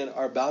 these men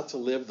are about to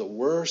live the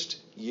worst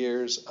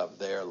years of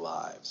their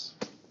lives.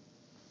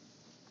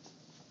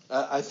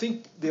 I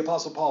think the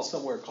Apostle Paul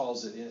somewhere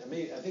calls it, I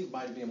think it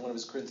might be in one of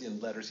his Corinthian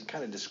letters, he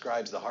kind of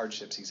describes the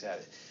hardships he's had.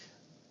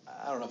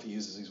 I don't know if he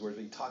uses these words,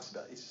 but he talks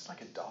about it's just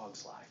like a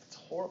dog's life. It's a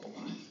horrible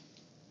life.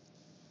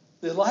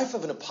 The life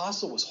of an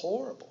apostle was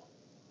horrible.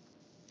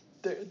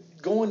 They're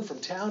going from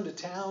town to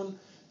town,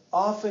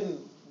 often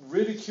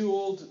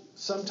ridiculed,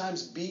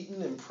 sometimes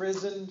beaten,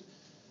 imprisoned,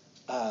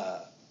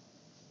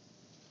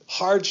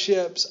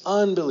 hardships,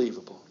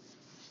 unbelievable.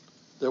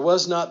 There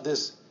was not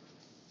this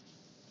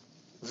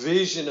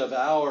vision of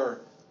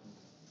our,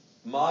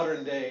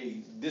 modern day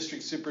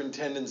district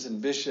superintendents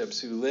and bishops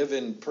who live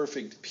in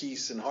perfect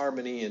peace and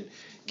harmony and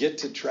get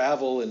to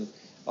travel and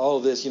all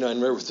of this,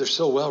 and they're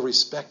so well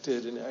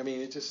respected. And I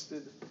mean,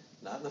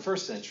 not in the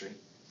first century.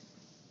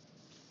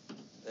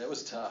 It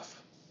was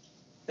tough.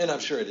 And I'm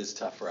sure it is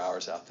tough for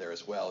ours out there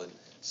as well in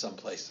some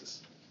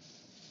places.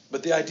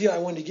 But the idea I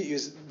wanted to get you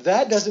is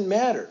that doesn't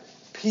matter.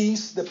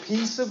 Peace, the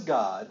peace of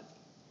God,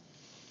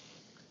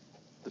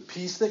 the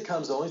peace that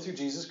comes only through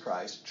Jesus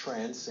Christ,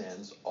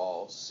 transcends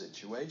all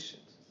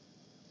situations.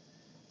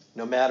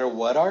 No matter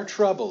what our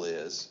trouble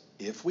is,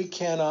 if we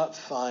cannot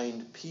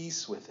find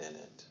peace within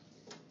it,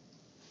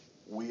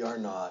 we are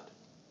not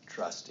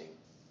trusting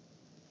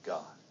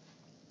God.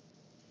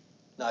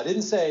 Now, I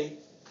didn't say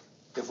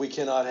if we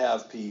cannot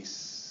have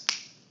peace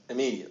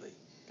immediately,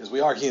 because we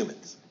are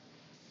humans.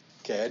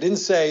 Okay, I didn't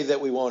say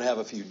that we won't have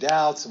a few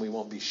doubts and we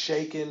won't be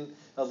shaken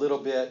a little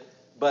bit,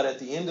 but at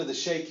the end of the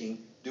shaking,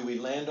 do we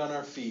land on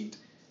our feet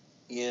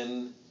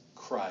in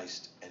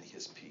Christ and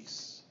his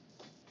peace?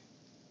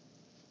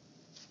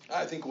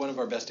 I think one of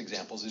our best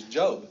examples is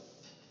Job.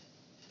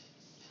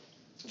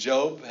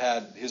 Job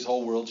had his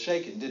whole world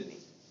shaken, didn't he?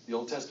 The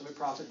Old Testament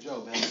prophet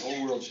Job had his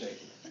whole world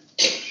shaken.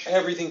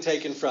 Everything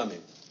taken from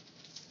him.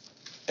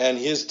 And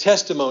his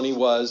testimony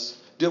was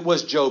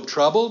Job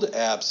troubled?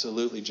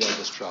 Absolutely, Job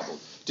was troubled.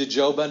 Did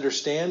Job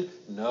understand?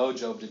 No,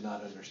 Job did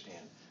not understand.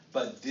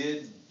 But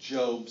did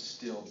Job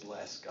still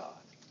bless God?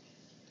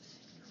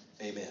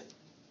 Amen.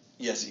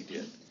 Yes, he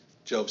did.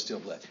 Job still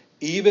blessed.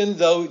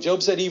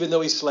 Job said, even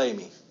though he slay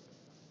me,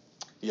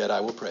 yet I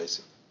will praise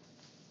him.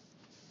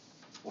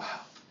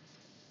 Wow.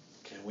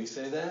 Can we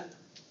say that?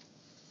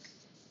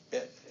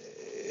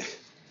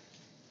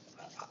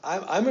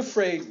 I'm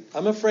afraid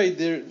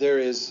there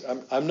is.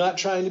 I'm not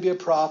trying to be a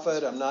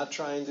prophet. I'm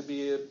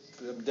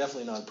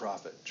definitely not a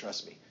prophet.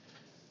 Trust me.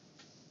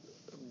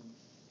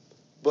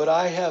 But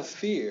I have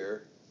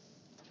fear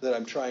that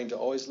I'm trying to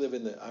live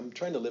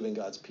in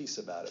God's peace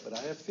about it. But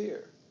I have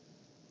fear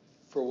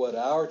for what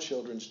our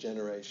children's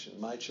generation,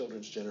 my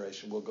children's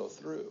generation, will go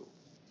through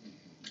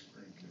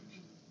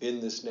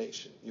in this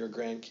nation. Your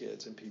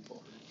grandkids and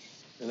people.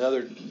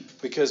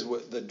 Because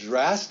the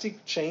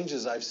drastic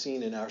changes I've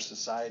seen in our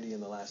society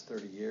in the last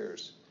 30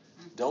 years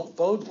don't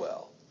bode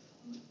well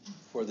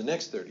for the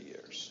next 30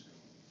 years.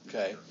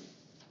 Okay?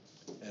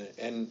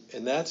 And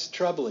that's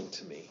troubling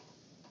to me.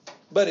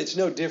 But it's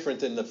no different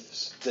than the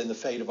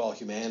fate of all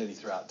humanity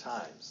throughout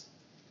times.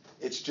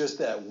 It's just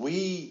that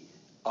we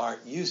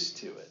aren't used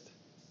to it.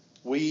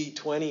 We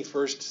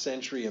 21st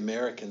century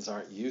Americans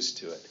aren't used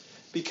to it.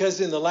 Because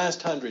in the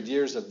last 100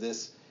 years of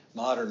this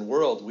modern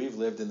world, we've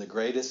lived in the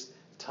greatest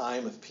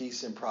time of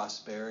peace and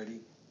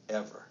prosperity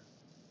ever.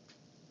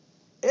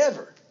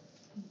 Ever.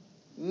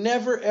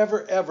 Never,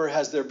 ever, ever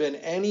has there been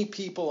any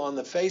people on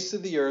the face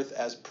of the earth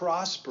as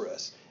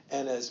prosperous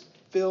and as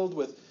filled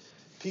with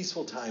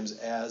peaceful times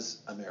as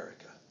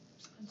America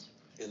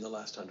in the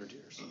last 100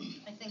 years.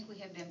 I think we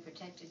have been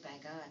protected by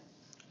God.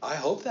 I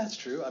hope that's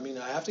true. I mean,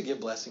 I have to give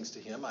blessings to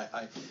him.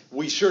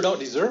 We sure don't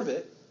deserve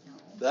it. No.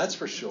 That's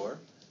for sure.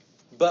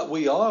 But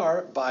we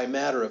are, by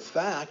matter of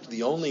fact,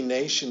 the only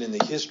nation in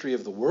the history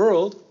of the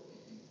world.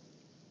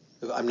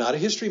 I'm not a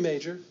history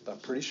major, but I'm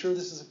pretty sure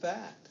this is a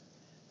fact.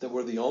 That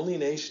we're the only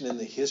nation in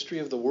the history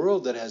of the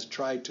world that has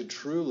tried to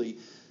truly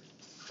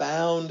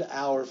found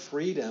our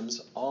freedoms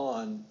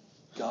on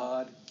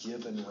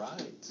God-given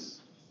rights.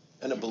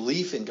 And a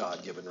belief in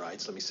God-given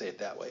rights, let me say it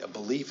that way, a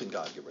belief in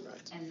God-given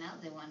rights. And now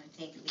they want to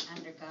take the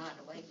under God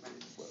away from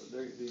us. Well,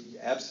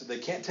 they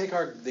can't take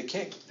our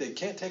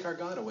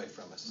God away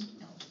from us.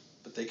 No.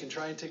 But they can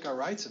try and take our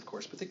rights, of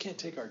course, but they can't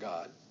take our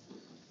God.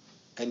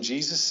 And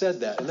Jesus said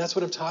that, and that's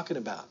what I'm talking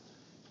about.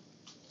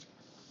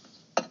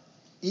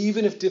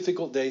 Even if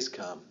difficult days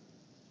come,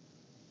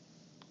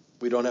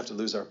 we don't have to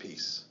lose our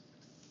peace.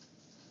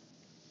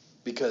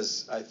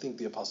 Because I think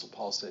the Apostle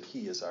Paul said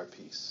he is our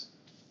peace.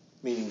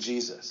 Meaning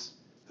Jesus,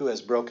 who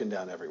has broken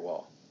down every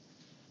wall.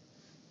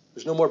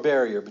 There's no more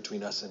barrier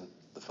between us and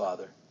the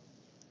Father.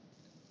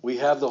 We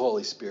have the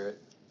Holy Spirit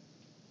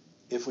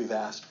if we've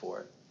asked for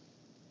it.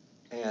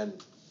 And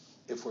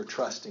if we're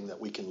trusting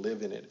that we can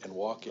live in it and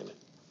walk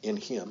in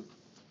him.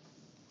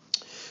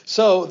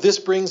 So this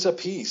brings a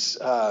peace.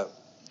 I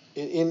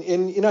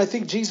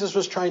think Jesus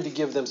was trying to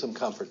give them some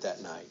comfort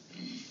that night.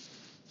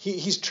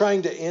 He's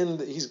trying to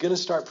he's going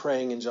to start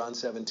praying in John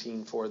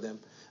 17 for them.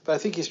 But I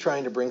think he's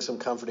trying to bring some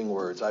comforting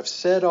words. I've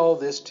said all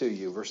this to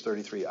you, verse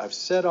 33. I've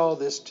said all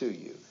this to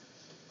you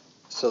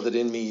so that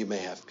in me you may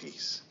have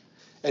peace.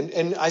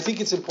 And I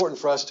think it's important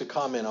for us to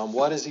comment on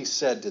what has he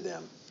said to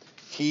them.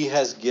 He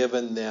has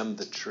given them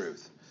the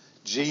truth.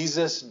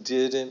 Jesus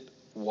didn't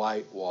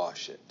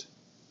whitewash it.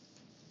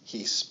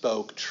 He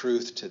spoke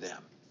truth to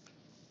them.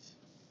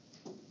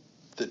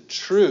 The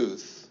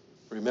truth,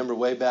 remember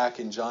way back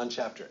in John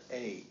chapter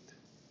 8,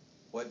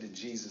 what did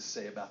Jesus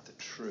say about the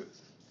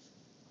truth?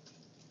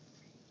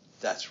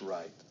 That's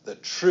right. The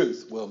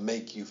truth will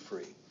make you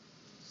free.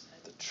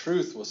 The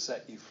truth will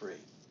set you free.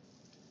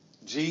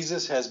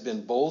 Jesus has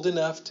been bold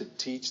enough to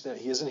teach them.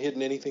 He hasn't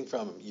hidden anything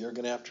from them. You're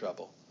going to have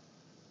trouble.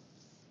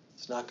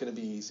 It's not going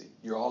to be easy.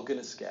 You're all going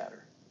to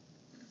scatter.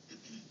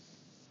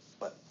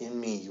 But in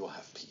me, you'll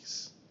have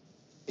peace.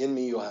 In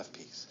me, you'll have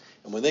peace.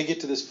 And when they get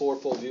to this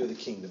fourfold view of the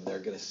kingdom, they're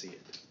going to see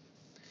it.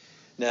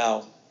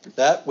 Now,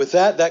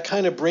 that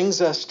kind of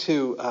brings us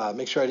to,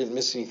 make sure I didn't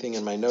miss anything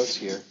in my notes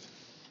here.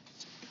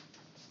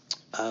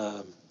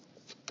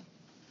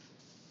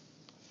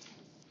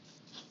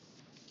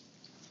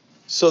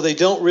 So they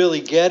don't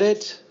really get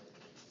it,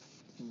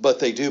 but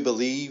they do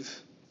believe.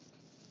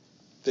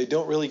 They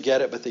don't really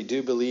get it, but they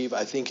do believe.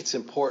 I think it's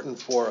important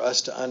for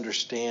us to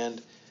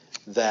understand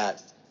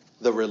that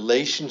the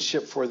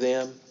relationship for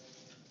them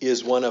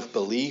is one of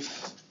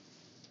belief.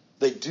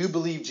 They do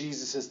believe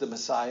Jesus is the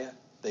Messiah.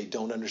 They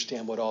don't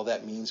understand what all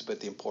that means,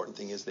 but the important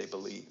thing is they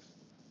believe.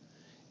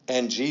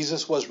 And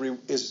Jesus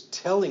is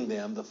telling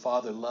them the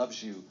Father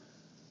loves you,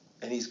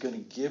 and he's going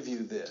to give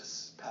you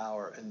this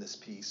power and this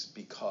peace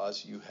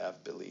because you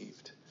have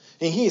believed.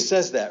 And he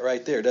says that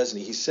right there, doesn't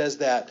he? He says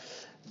that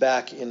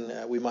back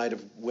in, we might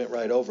have went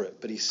right over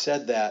it, but he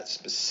said that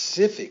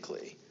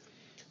specifically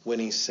when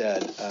he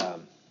said,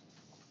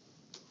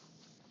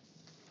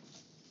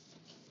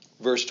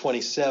 verse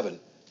 27,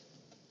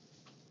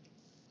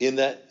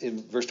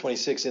 in verse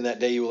 26, in that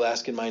day you will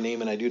ask in my name,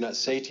 and I do not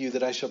say to you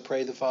that I shall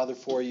pray the Father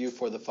for you,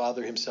 for the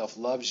Father himself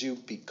loves you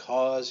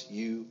because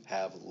you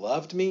have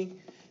loved me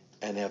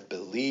and have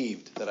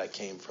believed that I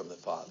came from the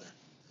Father.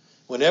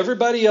 When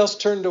everybody else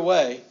turned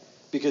away,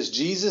 because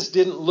Jesus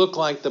didn't look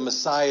like the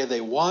Messiah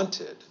they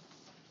wanted,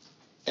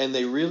 and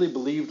they really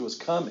believed was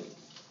coming,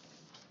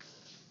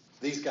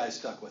 these guys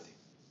stuck with him.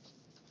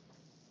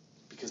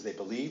 Because they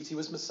believed he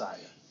was Messiah.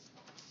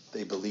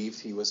 They believed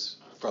he was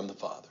from the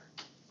Father.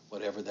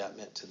 Whatever that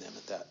meant to them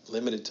at that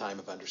limited time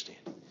of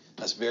understanding.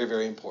 That's very,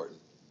 very important.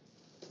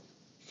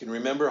 You can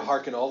remember,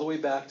 hearken all the way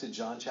back to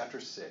John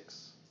chapter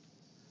 6,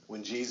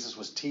 when Jesus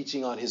was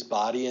teaching on his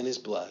body and his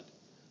blood.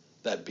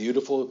 That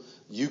beautiful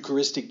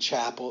Eucharistic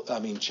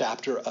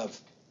chapter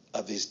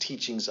of his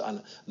teachings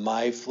on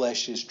my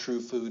flesh is true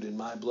food and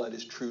my blood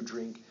is true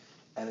drink.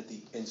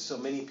 And so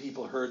many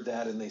people heard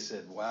that and they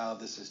said, wow,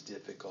 this is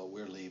difficult.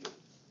 We're leaving.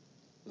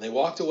 And they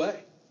walked away.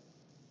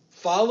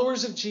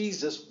 Followers of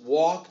Jesus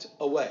walked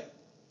away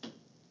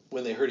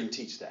when they heard him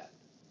teach that.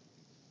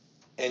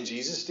 And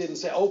Jesus didn't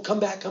say, oh, come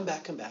back.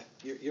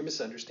 You're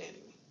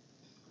misunderstanding me.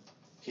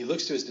 He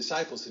looks to his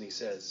disciples and he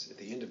says, at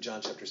the end of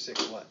John chapter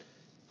 6, what?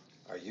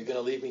 Are you going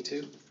to leave me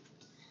too?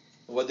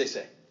 And what'd they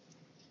say?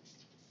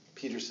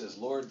 Peter says,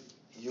 Lord,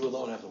 you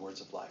alone have the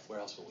words of life. Where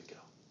else will we go?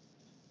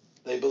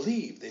 They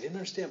believed. They didn't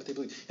understand, but they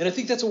believed. And I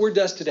think that's what word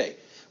does today.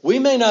 We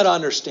may not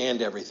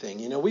understand everything.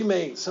 You know, we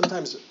may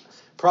sometimes,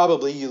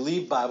 probably you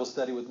leave Bible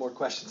study with more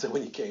questions than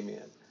when you came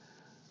in.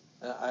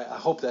 I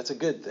hope that's a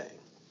good thing.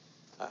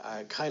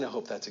 I kind of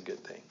hope that's a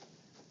good thing.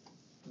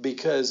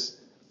 Because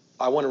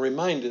I want to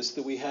remind us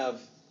that we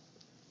have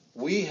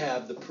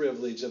the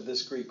privilege of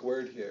this Greek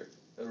word here,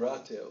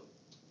 erateo,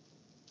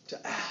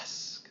 to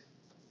ask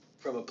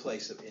from a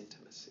place of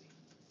intimacy.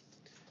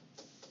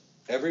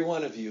 Every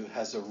one of you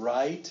has a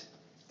right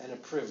and a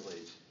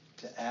privilege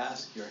to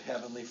ask your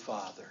Heavenly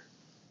Father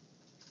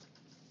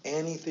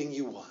anything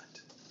you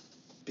want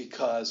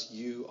because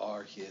you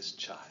are his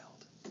child.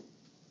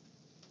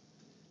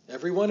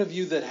 Every one of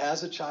you that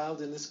has a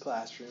child in this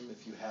classroom,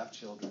 if you have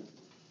children,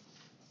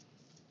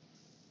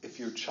 if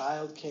your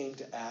child came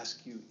to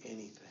ask you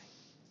anything,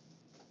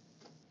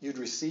 you'd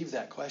receive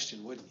that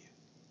question, wouldn't you?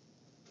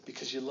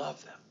 Because you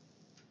love them.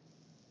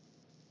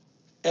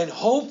 And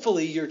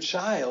hopefully your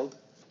child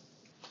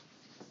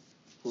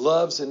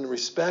loves and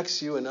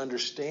respects you and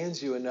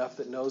understands you enough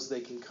that knows they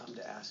can come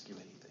to ask you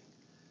anything.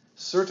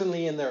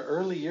 Certainly in their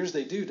early years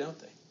they do, don't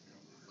they?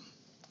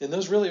 In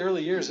those really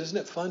early years, isn't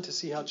it fun to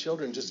see how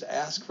children just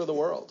ask for the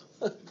world?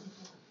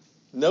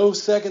 No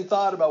second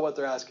thought about what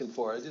they're asking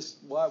for.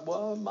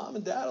 Well, mom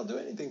and dad will do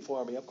anything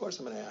for me. Of course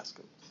I'm going to ask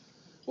them.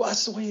 Well,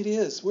 that's the way it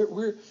is.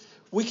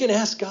 We can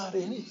ask God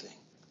anything.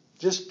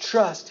 Just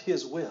trust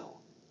his will.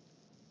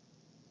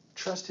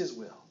 Trust his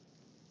will.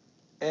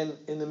 And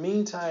in the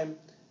meantime,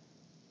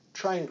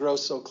 try and grow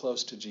so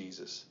close to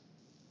Jesus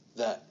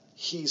that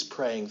he's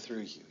praying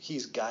through you.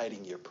 He's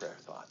guiding your prayer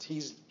thoughts.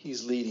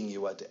 He's leading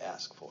you what to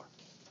ask for.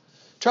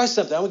 Try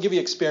something. I want to give you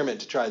an experiment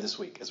to try this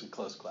week as we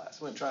close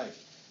class. I'm going to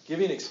give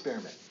you an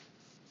experiment.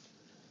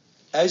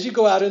 As you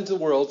go out into the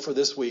world for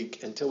this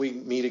week until we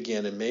meet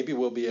again, and maybe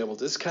we'll be able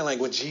to, this is kind of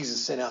like when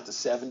Jesus sent out the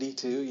 70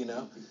 too, you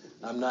know.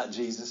 I'm not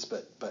Jesus,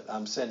 but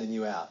I'm sending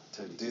you out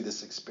to do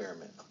this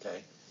experiment,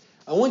 okay?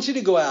 I want you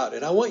to go out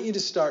and I want you to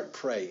start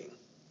praying.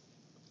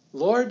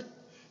 Lord,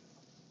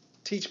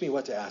 teach me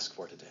what to ask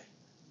for today.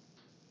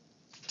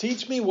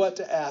 Teach me what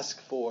to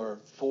ask for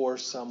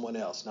someone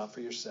else, not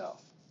for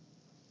yourself.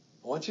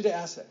 I want you to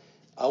ask that.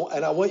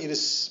 And I want you to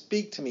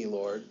speak to me,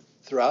 Lord,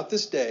 throughout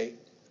this day.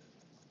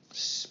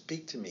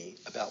 Speak to me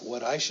about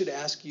what I should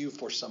ask you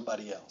for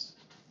somebody else.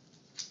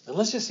 And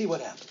let's just see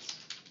what happens.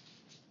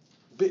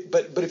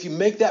 But if you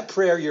make that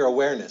prayer your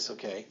awareness,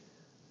 okay?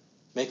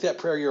 Make that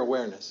prayer your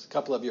awareness. A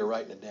couple of you are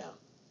writing it down.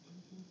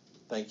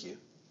 Thank you.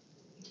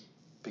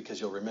 Because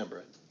you'll remember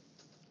it.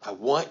 I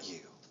want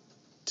you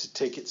to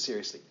take it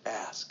seriously.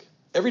 Ask.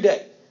 Every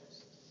day.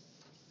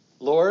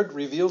 Lord,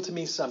 reveal to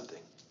me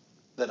something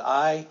that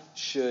I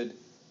should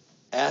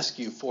ask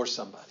you for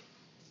somebody.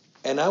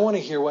 And I want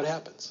to hear what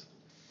happens.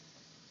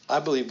 I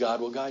believe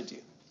God will guide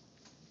you.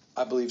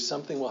 I believe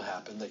something will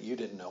happen that you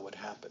didn't know would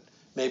happen.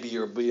 Maybe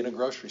you'll be in a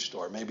grocery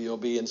store. Maybe you'll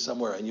be in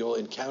somewhere and you'll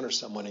encounter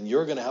someone and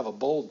you're going to have a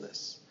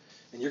boldness.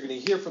 And you're going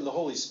to hear from the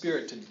Holy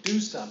Spirit to do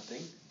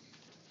something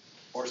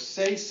or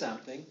say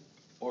something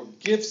or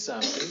give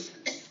something.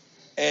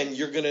 And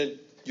you're going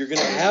to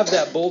have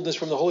that boldness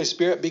from the Holy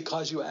Spirit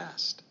because you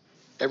asked.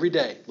 Every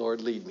day,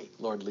 Lord, lead me.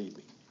 Lord, lead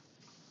me.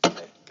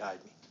 Okay,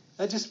 guide me.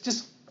 Now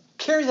just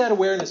carry that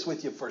awareness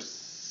with you for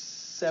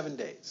 7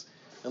 days.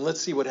 And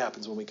let's see what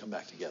happens when we come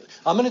back together.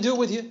 I'm going to do it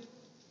with you.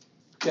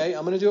 Okay,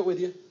 I'm going to do it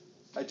with you.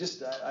 I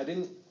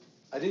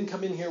didn't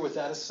come in here with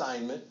that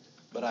assignment,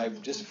 but I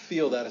just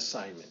feel that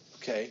assignment,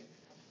 okay?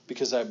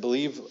 Because I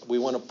believe we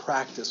want to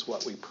practice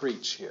what we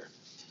preach here.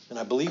 And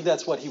I believe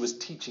that's what he was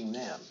teaching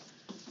them.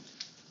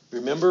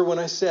 Remember when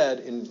I said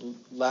in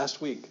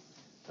last week,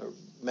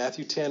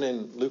 Matthew 10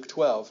 and Luke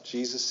 12,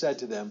 Jesus said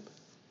to them,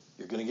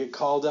 you're going to get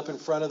called up in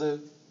front of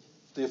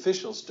the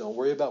officials. Don't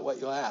worry about what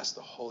you'll ask.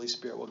 The Holy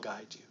Spirit will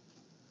guide you.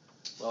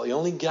 Well, he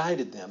only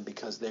guided them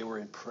because they were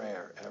in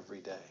prayer every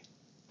day.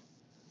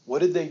 What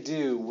did they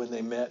do when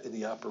they met in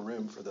the upper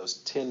room for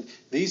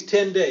these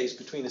 10 days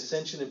between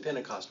Ascension and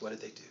Pentecost? What did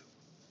they do?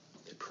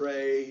 They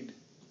prayed.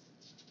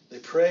 They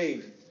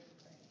prayed.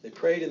 They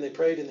prayed and they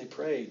prayed and they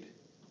prayed.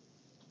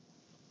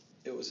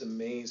 It was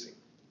amazing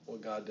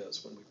what God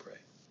does when we pray.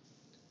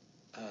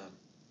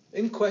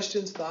 Any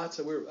questions, thoughts?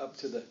 We're up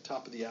to the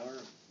top of the hour,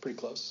 pretty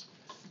close.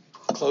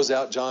 Close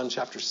out John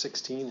chapter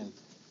 16. And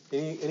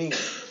any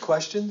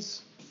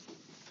questions?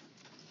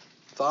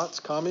 Thoughts,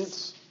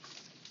 comments?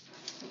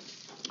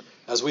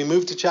 As we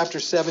move to chapter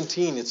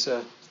 17, it's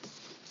a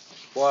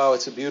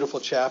beautiful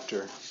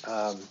chapter.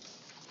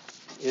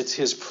 It's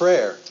his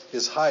prayer,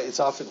 it's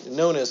often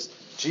known as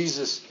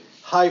Jesus'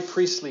 high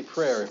priestly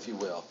prayer, if you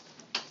will.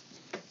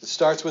 It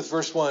starts with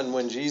verse 1.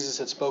 When Jesus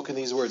had spoken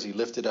these words, he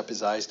lifted up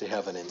his eyes to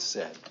heaven and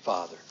said,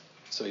 Father.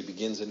 So he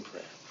begins in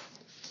prayer.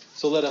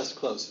 So let us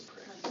close in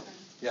prayer.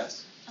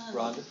 Yes,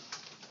 Rhonda?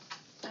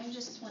 I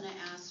just want to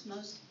ask,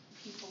 most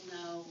people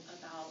know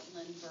about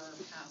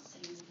Lindbergh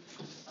passing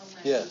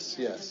away. Yes.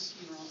 His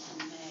funeral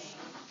in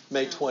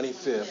May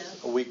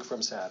 25th, a week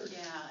from Saturday.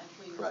 Yeah,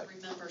 if we Right.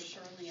 remember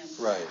Shirley in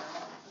prayer. Right.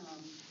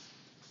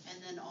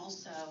 And then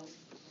also,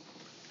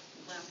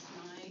 last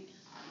night, can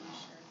you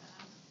share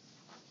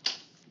that?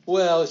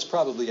 Well, it's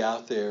probably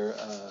out there.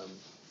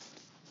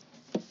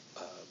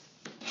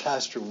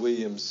 Pastor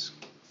Williams'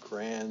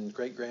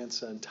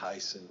 great-grandson,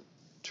 Tyson,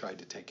 tried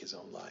to take his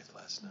own life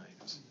last night.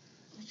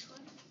 Which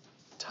one?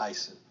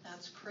 Tyson.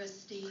 That's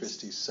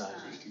Christy's son.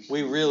 Christy's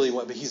We really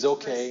want, but he's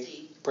okay.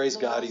 Christy, Praise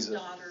God, Laurel's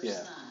daughter's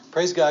son.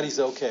 Praise God, he's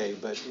okay.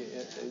 But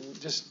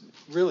just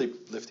really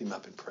lift him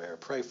up in prayer.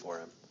 Pray for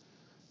him.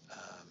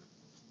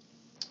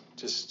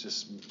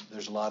 Just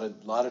there's a lot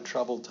of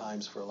troubled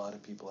times for a lot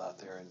of people out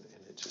there, and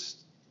it just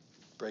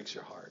breaks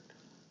your heart.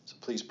 So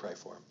please pray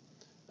for him,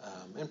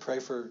 and pray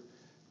for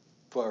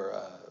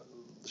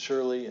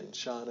Shirley and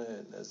Shauna,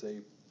 and as they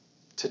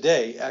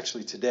today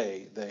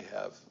they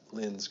have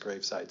Lynn's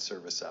graveside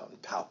service out in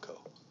Palco.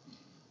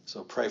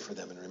 So pray for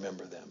them and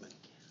remember them, and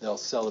they'll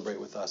celebrate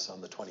with us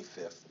on the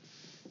 25th.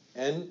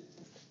 And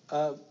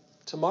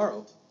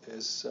tomorrow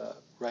is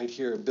right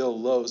here at Bill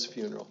Lowe's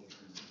funeral.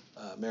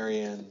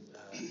 Marianne,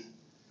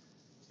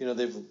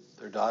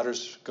 their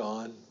daughter's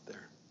gone.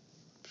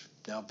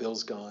 Now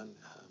Bill's gone.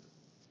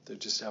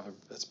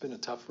 It's been a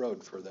tough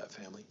road for that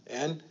family.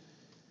 And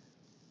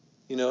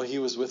he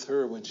was with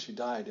her when she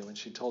died, and when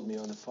she told me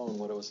on the phone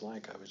what it was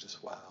like, I was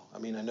just wow. I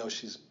mean, I know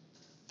she's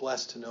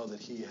blessed to know that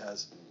he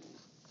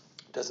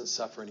doesn't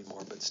suffer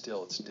anymore, but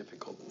still, it's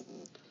difficult.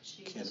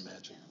 Can't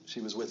imagine.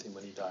 She was with him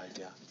when he died.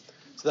 Yeah.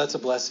 So that's a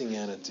blessing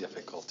and a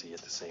difficulty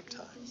at the same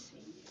time.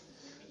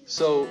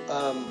 So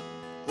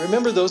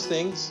remember those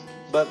things,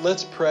 but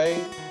let's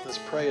pray. Let's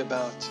pray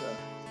about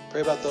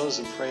those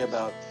and pray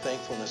about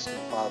thankfulness to the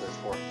Father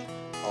for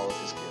all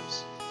of his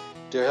gifts.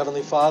 Dear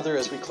Heavenly Father,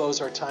 as we close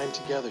our time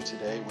together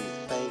today, we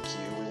thank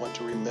you. We want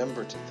to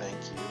remember to thank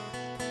you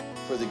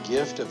for the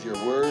gift of your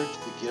word,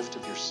 the gift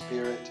of your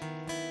spirit,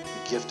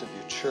 the gift of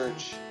your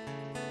church,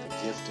 the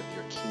gift of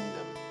your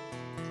kingdom.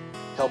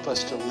 Help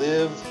us to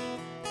live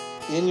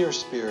in your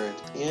spirit,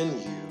 in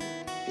you,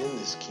 in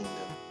this kingdom,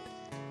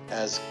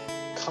 as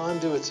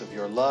conduits of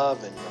your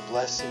love and your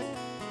blessing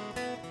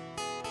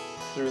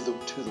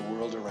to the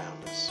world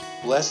around us.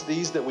 Bless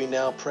these that we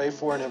now pray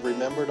for and have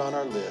remembered on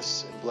our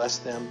lists, and bless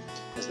them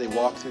as they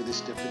walk through these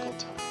difficult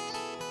times.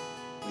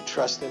 We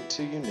trust them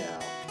to you now.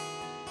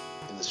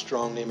 In the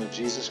strong name of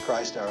Jesus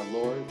Christ, our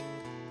Lord,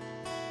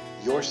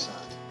 your Son,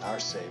 our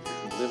Savior,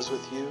 who lives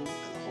with you and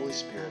the Holy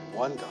Spirit,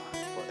 one God,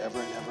 forever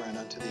and ever and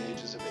unto the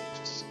ages of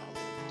ages.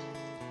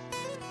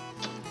 Amen.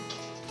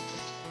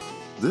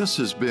 This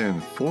has been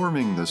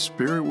Forming the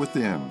Spirit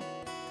Within.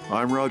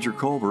 I'm Roger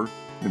Culver,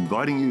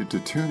 inviting you to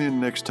tune in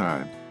next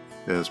time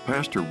as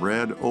Pastor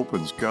Brad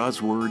opens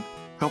God's Word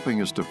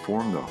helping us to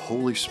form the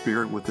Holy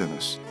Spirit within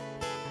us.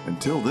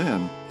 Until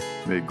then,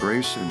 may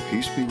grace and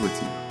peace be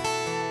with you.